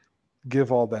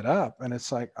give all that up. And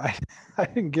it's like, I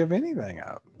didn't give anything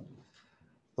up.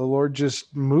 The Lord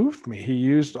just moved me. He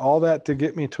used all that to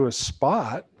get me to a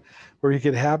spot where he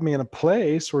could have me in a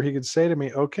place where he could say to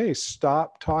me, okay,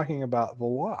 stop talking about the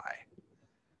lie.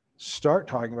 Start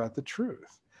talking about the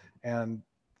truth. And,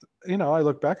 I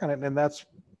look back on it, and that's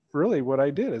really what I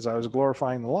did, is I was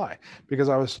glorifying the lie, because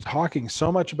I was talking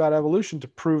so much about evolution to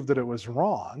prove that it was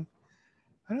wrong.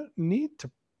 I don't need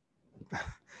to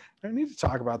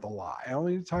talk about the lie. I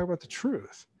only need to talk about the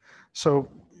truth. So,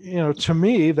 to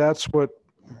me, that's what,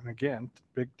 and again,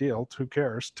 big deal, who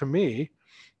cares to me,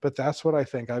 but that's what I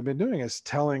think I've been doing, is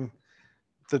telling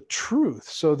the truth,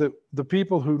 so that the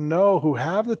people who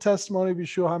have the testimony of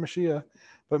Yeshua HaMashiach,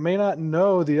 but may not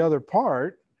know the other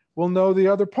part, will know the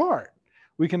other part.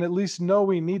 We can at least know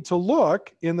we need to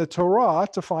look in the Torah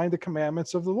to find the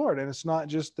commandments of the Lord. And it's not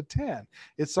just the 10.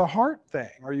 It's a heart thing.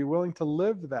 Are you willing to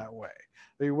live that way?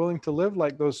 Are you willing to live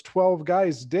like those 12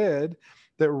 guys did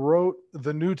that wrote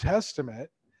the New Testament.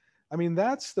 I mean,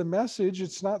 that's the message.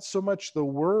 It's not so much the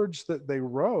words that they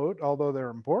wrote, although they're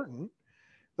important.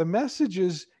 The message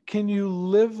is, can you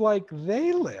live like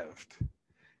they lived?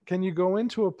 Can you go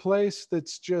into a place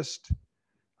that's just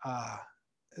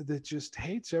that just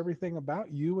hates everything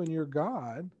about you and your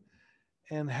God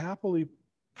and happily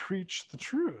preach the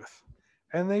truth?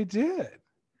 And they did.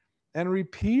 And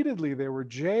repeatedly they were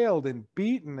jailed and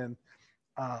beaten. And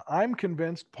I'm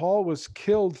convinced Paul was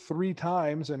killed 3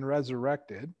 times and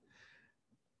resurrected.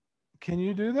 Can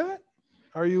you do that?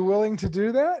 Are you willing to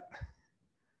do that?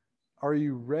 Are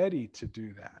you ready to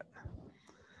do that?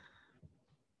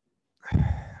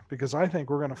 Because I think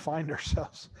we're going to find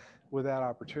ourselves with that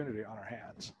opportunity on our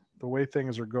hands, the way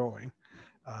things are going.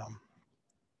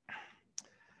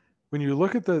 When you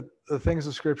look at the things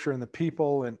of Scripture and the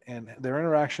people and their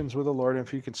interactions with the Lord, and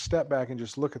if you can step back and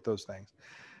just look at those things,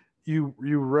 you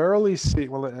rarely see,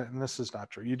 well, and this is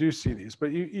not true, you do see these,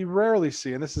 but you rarely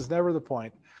see, and this is never the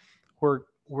point,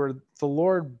 where the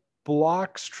Lord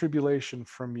blocks tribulation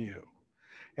from you.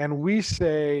 And we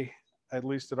say, at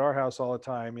least at our house all the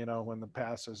time, you know, when the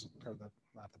pass is, or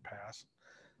not the pass,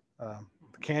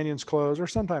 the canyon's closed, or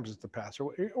sometimes it's the pass,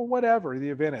 or whatever the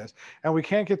event is, and we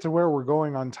can't get to where we're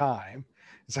going on time.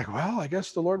 It's like, well, I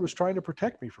guess the Lord was trying to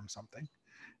protect me from something.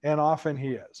 And often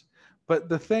he is. But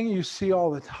the thing you see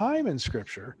all the time in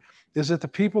Scripture is that the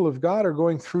people of God are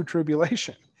going through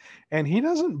tribulation. And he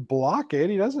doesn't block it,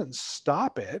 he doesn't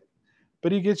stop it,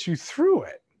 but he gets you through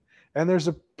it. And there's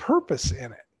a purpose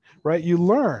in it, right? You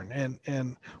learn.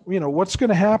 And you know, what's going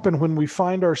to happen when we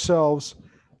find ourselves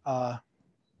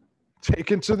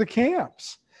taken to the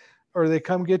camps, or they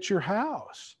come get your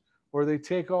house, or they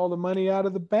take all the money out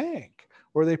of the bank,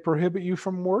 or they prohibit you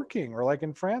from working, or like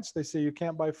in France, they say you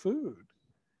can't buy food.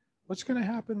 What's going to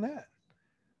happen then?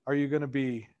 Are you going to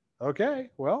be, okay,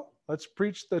 well, let's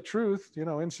preach the truth, you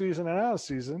know, in season and out of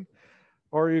season,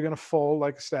 or are you going to fold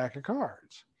like a stack of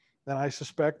cards? And I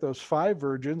suspect those 5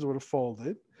 virgins would have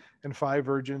folded and 5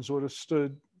 virgins would have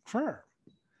stood firm.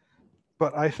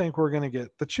 But I think we're going to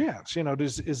get the chance. You know,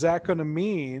 is that going to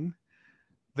mean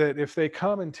that if they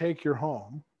come and take your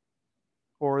home,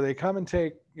 or they come and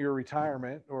take your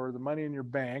retirement, or the money in your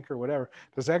bank, or whatever,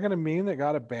 is that going to mean that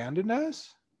God abandoned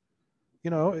us? You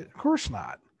know, of course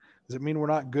not. Does it mean we're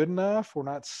not good enough? We're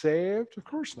not saved? Of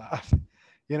course not.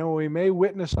 You know, we may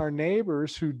witness our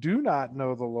neighbors who do not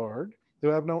know the Lord, who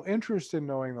have no interest in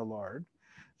knowing the Lord.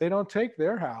 They don't take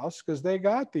their house because they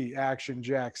got the Action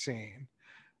Jack scene.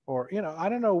 Or, you know, I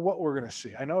don't know what we're going to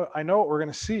see. I know what we're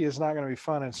going to see is not going to be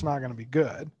fun, and it's not going to be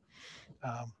good.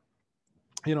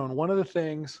 You know, and one of the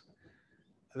things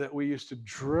that we used to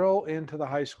drill into the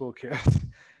high school kids,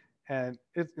 and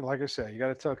it, like I say, you got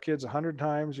to tell kids 100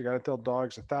 times, you got to tell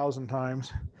dogs 1,000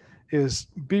 times, is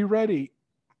be ready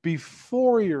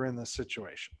before you're in this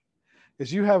situation.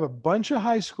 Is you have a bunch of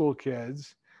high school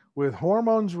kids with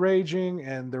hormones raging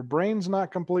and their brain's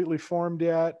not completely formed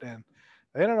yet, and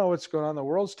they don't know what's going on. The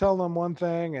world's telling them one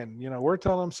thing, and, you know, we're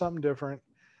telling them something different.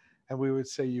 And we would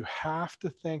say, you have to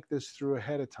think this through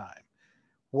ahead of time.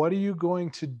 What are you going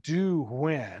to do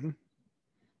when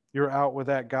you're out with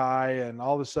that guy and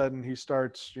all of a sudden he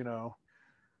starts, you know,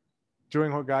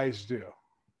 doing what guys do?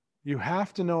 You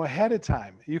have to know ahead of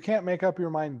time. You can't make up your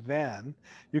mind then.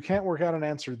 You can't work out an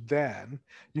answer then.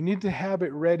 You need to have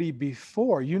it ready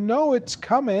before. You know it's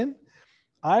coming.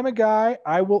 I'm a guy,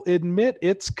 I will admit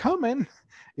it's coming.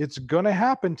 It's going to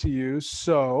happen to you.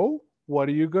 So what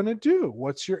are you going to do?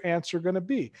 What's your answer going to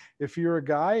be? If you're a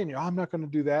guy and you're, oh, I'm not going to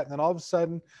do that, and then all of a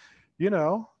sudden, you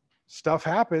know, stuff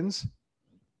happens,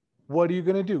 what are you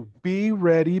going to do? Be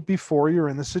ready before you're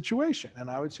in the situation. And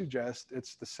I would suggest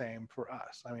it's the same for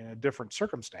us. I mean, a different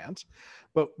circumstance,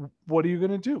 but what are you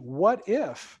going to do? What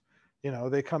if, you know,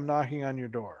 they come knocking on your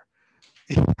door?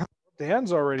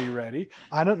 Dan's already ready.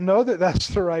 I don't know that that's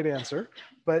the right answer,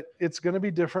 but it's going to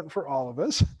be different for all of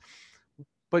us.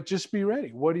 But just be ready.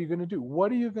 What are you going to do?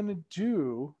 What are you going to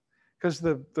do? Because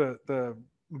the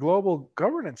global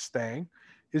governance thing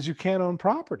is you can't own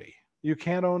property. You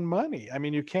can't own money. I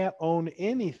mean, you can't own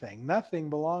anything. Nothing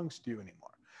belongs to you anymore.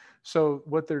 So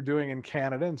what they're doing in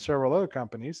Canada and several other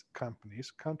countries,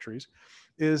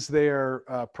 is they're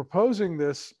proposing,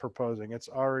 it's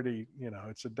already, you know,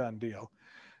 it's a done deal.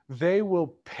 They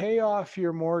will pay off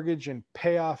your mortgage and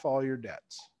pay off all your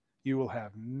debts. You will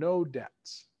have no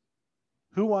debts.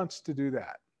 Who wants to do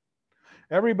that?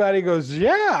 Everybody goes,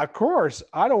 yeah, of course.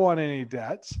 I don't want any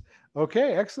debts.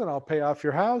 Okay, excellent. I'll pay off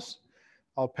your house.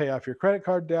 I'll pay off your credit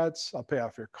card debts. I'll pay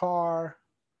off your car.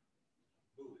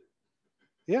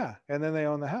 Yeah, and then they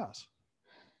own the house.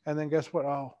 And then guess what?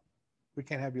 Oh, we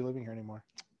can't have you living here anymore.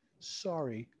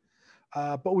 Sorry.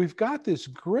 But we've got this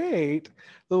great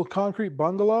little concrete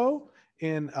bungalow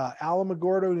in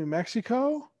Alamogordo, New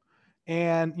Mexico.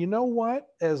 And you know what?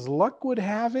 As luck would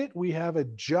have it, we have a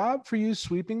job for you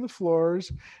sweeping the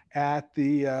floors at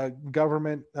the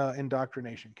government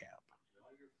indoctrination camp.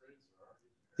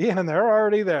 Yeah, and they're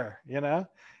already there, you know?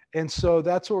 And so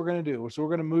that's what we're going to do. So we're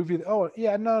going to move you. Oh,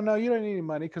 yeah, no, you don't need any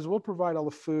money because we'll provide all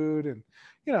the food and,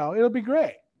 you know, it'll be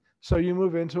great. So you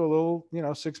move into a little, you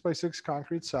know, 6x6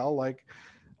 concrete cell like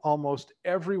almost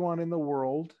everyone in the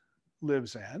world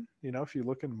lives in. You know, if you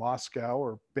look in Moscow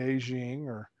or Beijing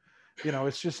or, you know,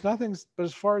 it's just nothing. But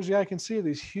as far as the eye can see,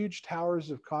 these huge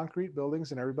towers of concrete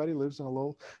buildings and everybody lives in a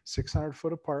little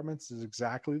 600-foot apartments is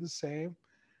exactly the same.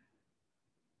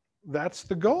 That's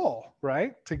the goal,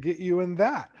 right? To get you in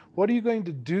that. What are you going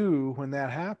to do when that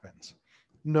happens?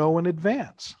 Know in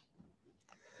advance.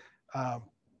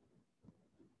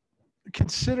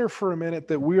 Consider for a minute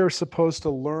that we are supposed to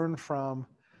learn from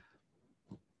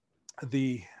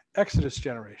the Exodus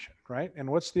generation, right? And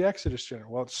what's the Exodus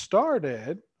generation? Well, it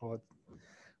started,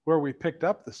 where we picked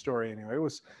up the story anyway,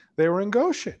 was they were in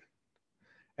Goshen.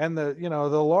 And the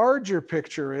larger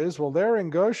picture is, well, they're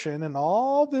in Goshen and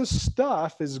all this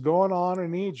stuff is going on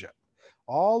in Egypt.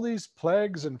 All these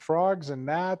plagues and frogs and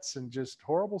gnats and just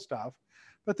horrible stuff,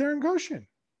 but they're in Goshen.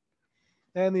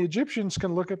 And the Egyptians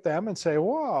can look at them and say,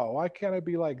 whoa, why can't I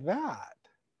be like that?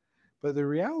 But the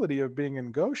reality of being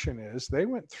in Goshen is they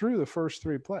went through the first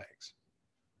 3 plagues.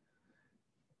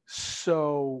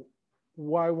 So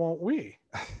why won't we?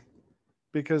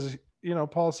 Because, you know,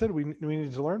 Paul said we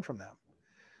need to learn from them.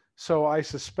 So I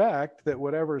suspect that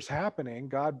whatever is happening,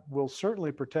 God will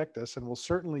certainly protect us and will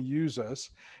certainly use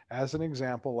us as an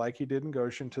example, like he did in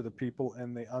Goshen, to the people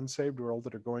in the unsaved world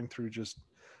that are going through just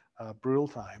brutal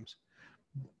times.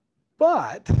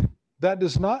 But that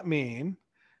does not mean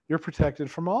you're protected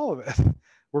from all of it.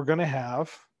 We're going to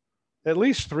have at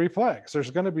least 3 plagues. There's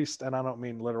going to be, and I don't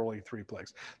mean literally 3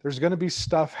 plagues, there's going to be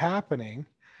stuff happening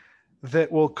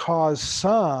that will cause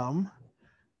some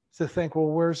to think, well,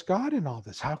 where's God in all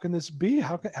this? How can this be?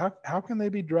 How can they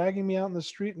be dragging me out in the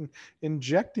street and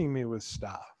injecting me with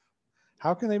stuff?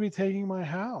 How can they be taking my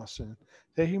house and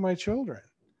taking my children?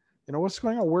 You know, what's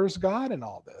going on? Where's God in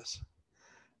all this?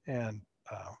 And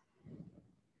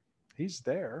he's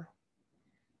there.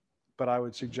 But I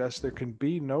would suggest there can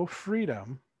be no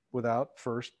freedom without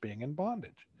first being in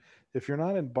bondage. If you're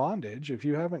not in bondage, if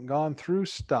you haven't gone through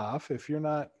stuff, if you're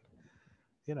not,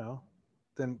 you know,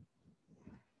 then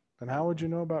how would you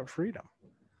know about freedom?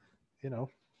 You know,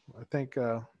 I think,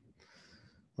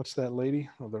 what's that lady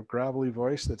with the gravelly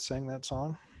voice that sang that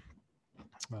song?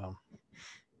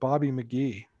 Bobby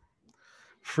McGee.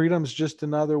 Freedom's just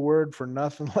another word for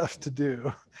nothing left to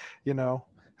do. You know,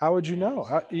 how would you know?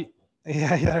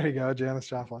 Yeah, there you go, Janis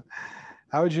Joplin.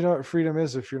 How would you know what freedom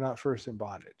is if you're not first in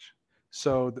bondage?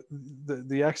 So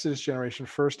the Exodus generation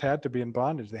first had to be in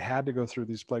bondage. They had to go through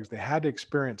these plagues. They had to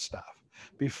experience stuff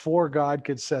before God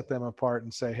could set them apart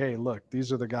and say, hey, look,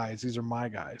 these are the guys. These are my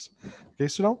guys. Okay,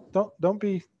 so don't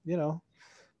be, you know,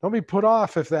 don't be put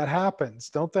off if that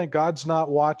happens. Don't think God's not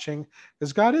watching,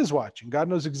 because God is watching. God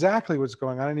knows exactly what's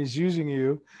going on, and he's using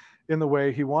you in the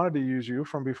way he wanted to use you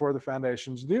from before the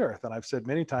foundations of the earth. And I've said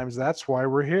many times, that's why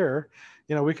we're here.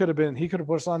 You know, he could have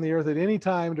put us on the earth at any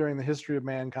time during the history of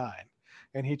mankind.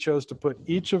 And he chose to put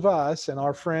each of us and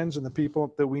our friends and the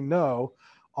people that we know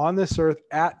on this earth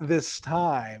at this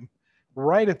time,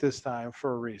 right at this time,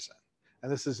 for a reason.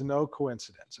 And this is no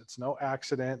coincidence. It's no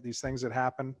accident. These things that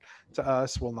happen to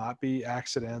us will not be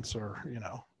accidents or, you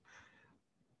know.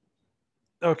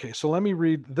 Okay, so let me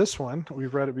read this one.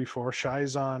 We've read it before.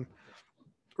 Shai's on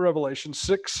Revelation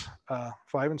 6, 5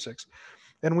 and 6.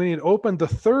 And when he had opened the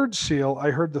 3rd seal,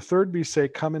 I heard the 3rd beast say,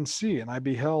 come and see. And I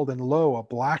beheld, and lo, a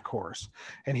black horse.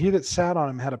 And he that sat on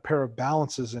him had a pair of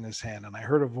balances in his hand. And I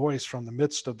heard a voice from the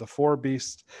midst of the 4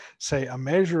 beasts say, a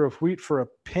measure of wheat for a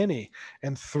penny,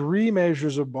 and 3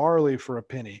 measures of barley for a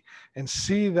penny. And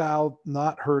see thou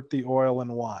not hurt the oil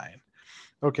and wine.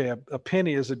 Okay, a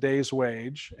penny is a day's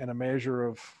wage, and a measure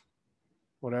of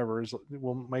whatever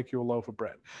will make you a loaf of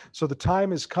bread. So the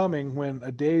time is coming when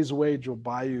a day's wage will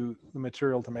buy you the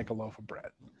material to make a loaf of bread.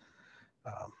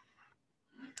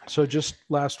 So just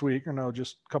last week, or no,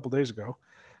 just a couple of days ago,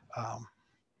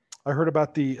 I heard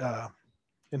about the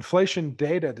inflation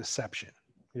data deception.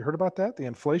 You heard about that? The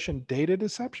inflation data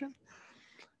deception?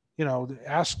 You know,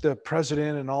 ask the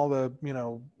president and all the, you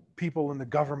know, people in the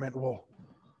government, well,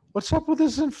 what's up with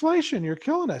this inflation? You're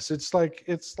killing us. It's like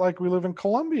we live in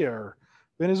Colombia or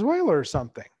Venezuela or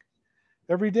something.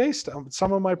 Every day,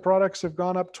 some of my products have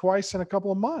gone up twice in a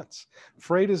couple of months.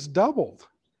 Freight has doubled,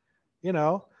 you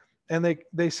know, And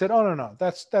they said, oh, no,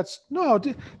 that's no,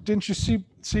 didn't you see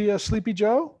Sleepy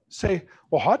Joe say,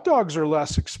 well, hot dogs are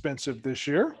less expensive this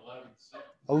year.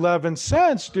 11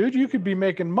 cents, dude. You could be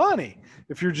making money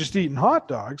if you're just eating hot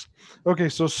dogs. Okay,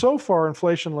 so far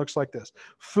inflation looks like this.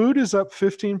 Food is up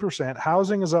 15%,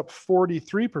 housing is up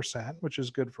 43%, which is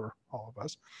good for all of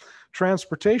us.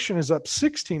 Transportation is up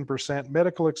 16%,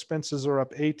 medical expenses are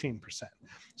up 18%.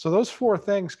 So those four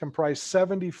things comprise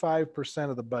 75%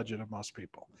 of the budget of most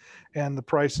people, and the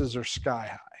prices are sky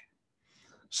high.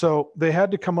 So they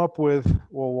had to come up with,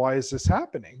 well, why is this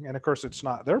happening? And of course, it's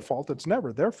not their fault. It's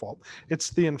never their fault.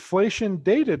 It's the inflation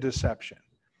data deception,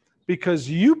 because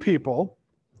you people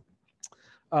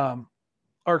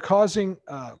are causing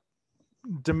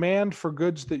demand for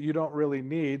goods that you don't really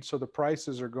need. So the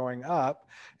prices are going up,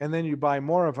 and then you buy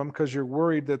more of them because you're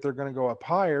worried that they're going to go up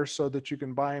higher so that you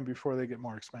can buy them before they get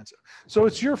more expensive. So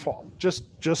it's your fault, just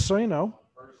so you know.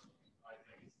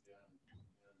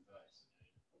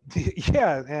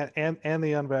 Yeah, and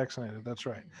the unvaccinated. That's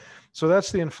right. So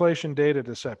that's the inflation data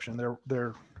deception.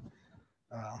 They're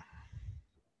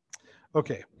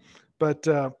okay, but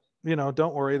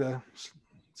don't worry. The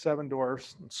Seven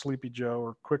Dwarfs and Sleepy Joe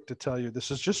are quick to tell you this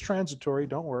is just transitory.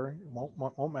 Don't worry, it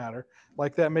won't matter.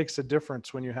 Like that makes a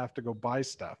difference when you have to go buy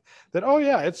stuff. That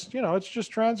it's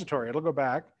just transitory. It'll go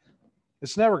back.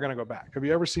 It's never going to go back. Have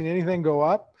you ever seen anything go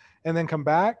up and then come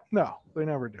back? No, they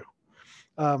never do.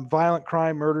 Violent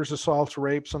crime, murders, assaults,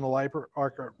 rapes, and the like are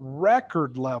at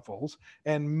record levels,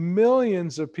 and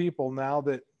millions of people now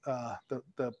that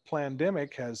the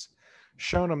pandemic has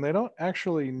shown them they don't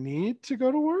actually need to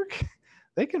go to work.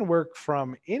 They can work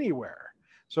from anywhere.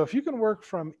 So if you can work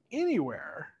from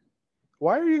anywhere,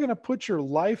 why are you going to put your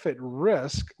life at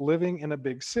risk living in a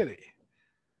big city?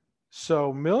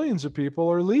 So millions of people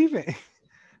are leaving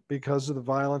because of the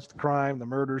violence, the crime, the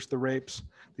murders, the rapes,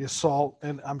 the assault.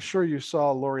 And I'm sure you saw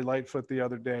Lori Lightfoot the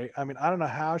other day. I mean, I don't know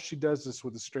how she does this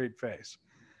with a straight face.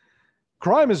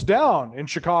 Crime is down in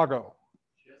Chicago.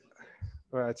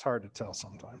 Well, it's hard to tell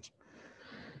sometimes.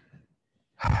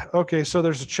 Okay, so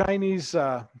there's a Chinese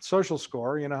social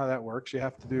score. You know how that works. You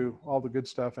have to do all the good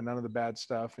stuff and none of the bad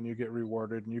stuff, and you get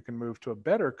rewarded, and you can move to a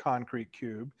better concrete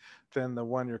cube than the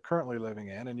one you're currently living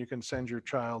in, and you can send your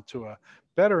child to a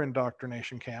better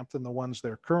indoctrination camp than the ones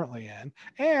they're currently in,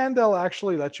 and they'll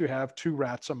actually let you have 2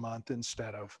 rats a month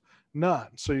instead of none,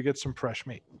 so you get some fresh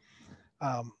meat.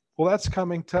 Well, that's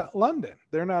coming to London.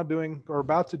 They're now doing, or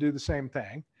about to do, the same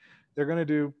thing. They're going to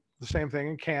do the same thing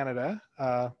in Canada,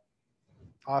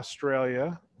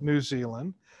 Australia, New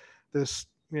Zealand, this,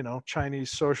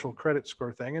 Chinese social credit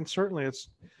score thing. And certainly it's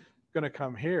going to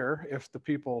come here if the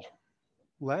people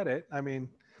let it. I mean,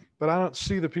 but I don't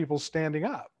see the people standing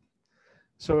up.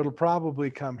 So it'll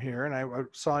probably come here. And I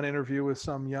saw an interview with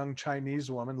some young Chinese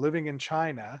woman living in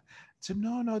China. Said,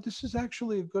 no, this is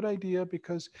actually a good idea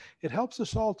because it helps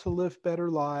us all to live better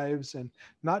lives and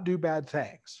not do bad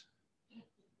things.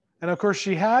 And of course,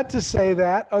 she had to say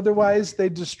that, otherwise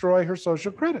they'd destroy her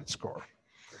social credit score.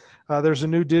 There's a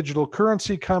new digital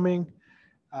currency coming.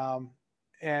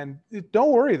 And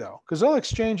don't worry, though, because they'll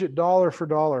exchange it dollar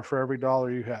for every dollar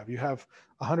you have. You have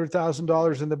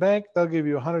 $100,000 in the bank, they'll give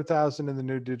you $100,000 in the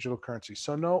new digital currency.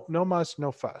 So no muss,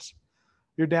 no fuss.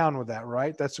 You're down with that,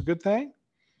 right? That's a good thing?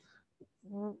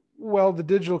 Well, the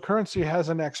digital currency has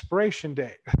an expiration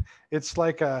date. It's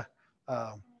like a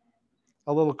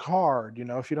little card,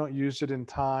 if you don't use it in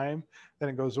time, then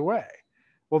it goes away.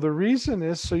 Well, the reason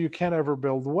is so you can't ever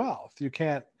build wealth. You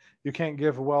can't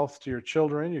give wealth to your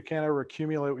children. You can't ever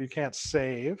accumulate. You can't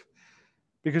save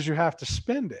because you have to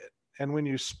spend it. And when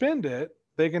you spend it,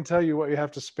 they can tell you what you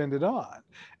have to spend it on.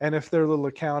 And if their little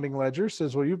accounting ledger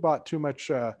says, well, you bought too much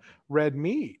red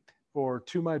meat or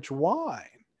too much wine,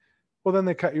 well, then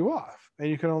they cut you off and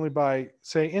you can only buy,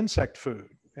 say, insect food.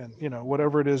 And,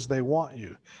 whatever it is they want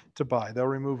you to buy. They'll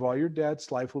remove all your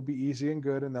debts. Life will be easy and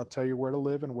good. And they'll tell you where to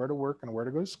live and where to work and where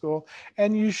to go to school.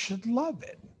 And you should love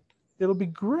it. It'll be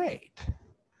great.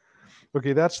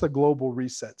 Okay, that's the global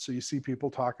reset. So you see people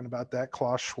talking about that,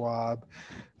 Klaus Schwab,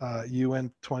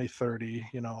 UN 2030,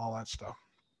 all that stuff.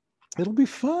 It'll be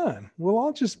fun. We'll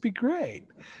all just be great.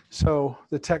 So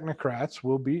the technocrats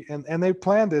will be, and they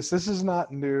planned this. This is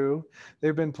not new.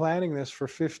 They've been planning this for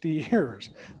 50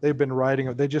 years. They've been writing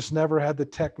it. They just never had the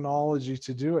technology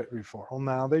to do it before. Well,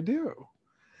 now they do.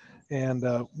 And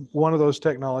one of those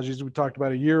technologies we talked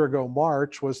about a year ago,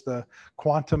 March, was the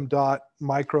quantum dot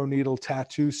microneedle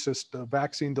tattoo system,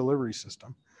 vaccine delivery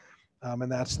system.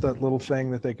 And that's the little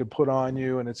thing that they could put on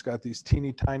you. And it's got these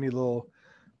teeny tiny little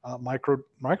micro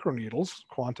needles,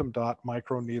 quantum dot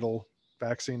microneedle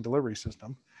vaccine delivery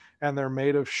system, and they're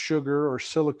made of sugar or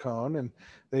silicone, and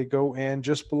they go in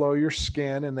just below your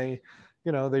skin, and they,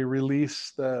 you know, they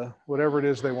release the whatever it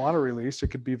is they want to release. It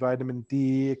could be vitamin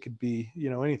D, it could be, you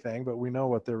know, anything, but we know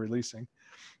what they're releasing.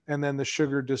 And then the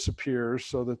sugar disappears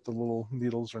so that the little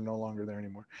needles are no longer there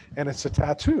anymore. And it's a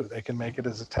tattoo. They can make it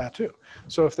as a tattoo.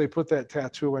 So if they put that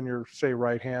tattoo on your, say,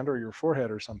 right hand or your forehead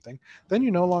or something, then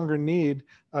you no longer need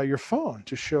your phone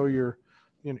to show your,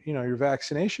 you know, your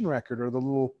vaccination record, or the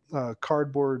little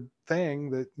cardboard thing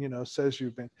that, you know, says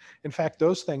you've been. In fact,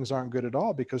 those things aren't good at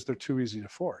all because they're too easy to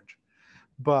forge.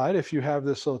 But if you have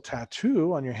this little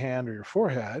tattoo on your hand or your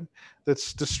forehead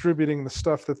that's distributing the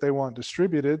stuff that they want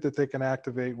distributed, that they can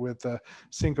activate with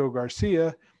Cinco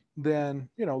Garcia, then,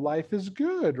 you know, life is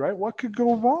good, right? What could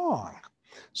go wrong?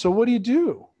 So what do you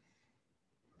do?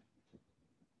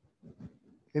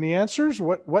 Any answers?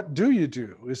 What do you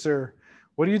do? Is there,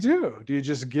 what do you do? Do you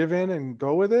just give in and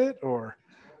go with it? Or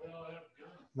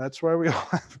that's why we all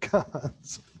have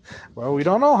guns. Well, we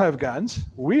don't all have guns.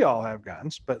 We all have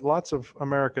guns, but lots of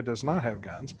America does not have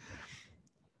guns.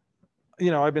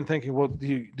 You know, I've been thinking, well,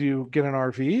 do you get an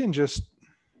RV and just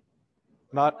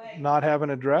not have an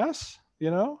address,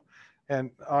 you know? And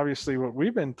obviously what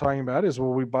we've been talking about is,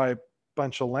 well, we buy a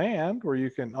bunch of land where you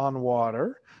can, on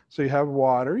water. So you have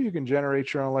water, you can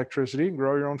generate your own electricity and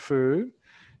grow your own food,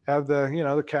 have the, you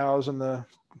know, the cows and the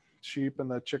sheep and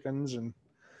the chickens, and,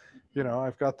 you know,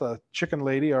 I've got the chicken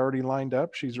lady already lined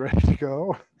up. She's ready to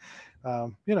go.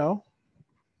 You know,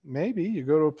 maybe you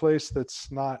go to a place that's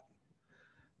not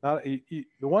the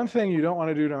one thing you don't want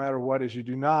to do no matter what is you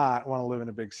do not want to live in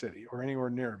a big city or anywhere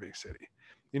near a big city.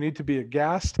 You need to be a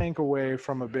gas tank away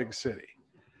from a big city.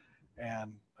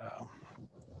 And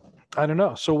I don't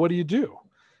know. So what do?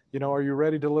 You know, are you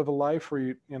ready to live a life where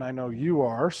you, and I know you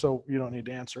are, so you don't need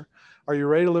to answer. Are you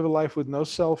ready to live a life with no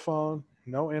cell phone,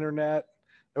 no internet,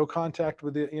 no contact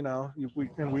with it? You know,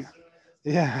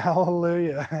 yeah,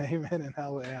 hallelujah, amen, and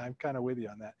hallelujah. I'm kind of with you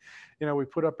on that. You know, we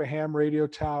put up a ham radio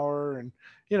tower, and,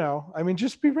 you know, I mean,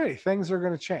 just be ready. Things are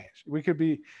going to change. We could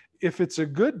be, if it's a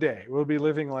good day, we'll be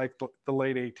living like the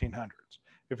late 1800s.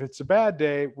 If it's a bad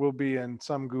day, we'll be in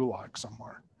some gulag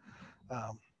somewhere.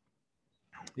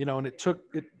 You know, and it took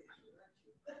it.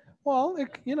 Well,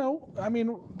 you know, I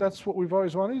mean, that's what we've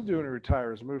always wanted to do when we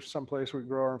retire, is move someplace we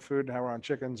grow our own food and have our own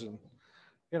chickens, and,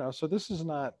 you know, so this is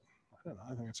not. I don't know.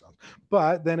 I think it sounds.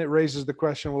 But then it raises the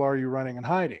question: well, are you running and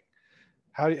hiding?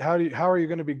 How are you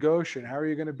going to be Goshen? How are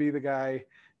you going to be the guy,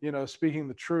 you know, speaking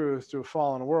the truth to a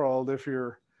fallen world if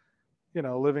you're, you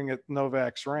know, living at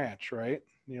Novak's ranch, right?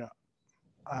 You know,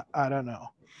 I don't know.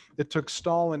 It took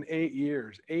Stalin 8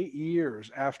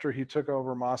 years after he took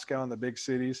over Moscow and the big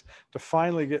cities to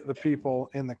finally get the people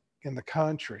in the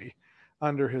country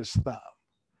under his thumb.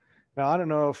 Now, I don't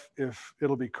know if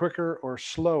it'll be quicker or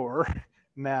slower.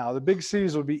 Now, the big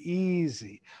cities will be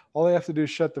easy. All they have to do is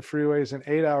shut the freeways. In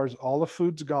 8 hours, all the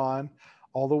food's gone,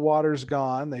 all the water's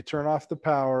gone. They turn off the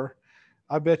power.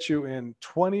 I bet you in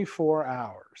 24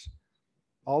 hours,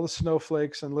 all the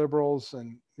snowflakes and liberals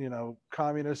and, you know,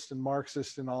 communists and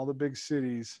Marxists in all the big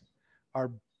cities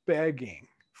are begging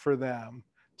for them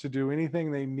to do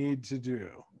anything they need to do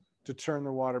to turn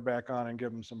the water back on and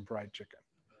give them some fried chicken.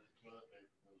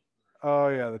 Oh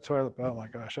yeah, the toilet. Oh my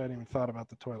gosh, I hadn't even thought about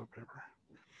the toilet paper.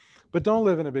 But don't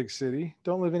live in a big city.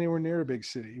 Don't live anywhere near a big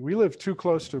city. We live too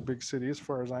close to a big city as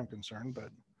far as I'm concerned. But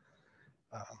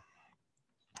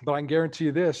I can guarantee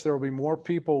you this: there will be more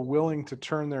people willing to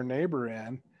turn their neighbor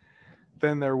in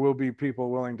than there will be people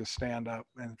willing to stand up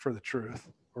and for the truth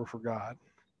or for God.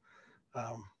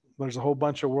 There's a whole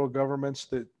bunch of world governments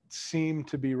that seem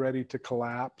to be ready to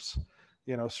collapse.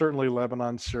 You know, certainly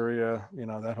Lebanon, Syria, you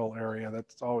know, that whole area,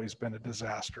 that's always been a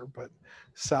disaster. But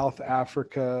South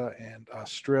Africa and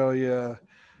Australia,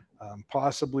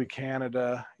 possibly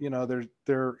Canada, you know,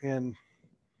 they're in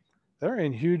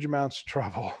huge amounts of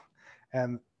trouble,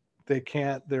 and they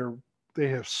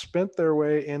have spent their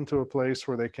way into a place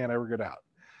where they can't ever get out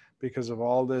because of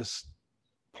all this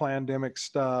pandemic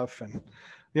stuff. And,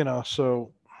 you know,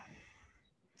 so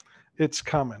it's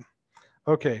coming.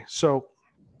 Okay. So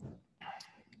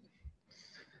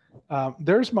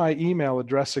there's my email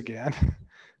address again.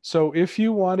 So if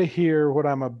you want to hear what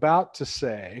I'm about to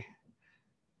say,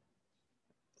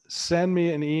 send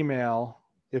me an email.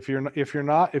 If you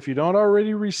don't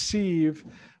already receive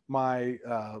my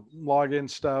login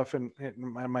stuff and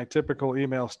my typical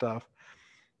email stuff,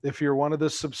 if you're one of the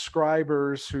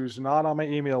subscribers who's not on my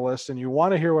email list and you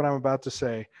want to hear what I'm about to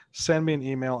say, send me an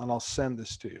email and I'll send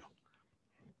this to you.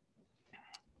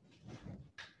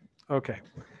 Okay.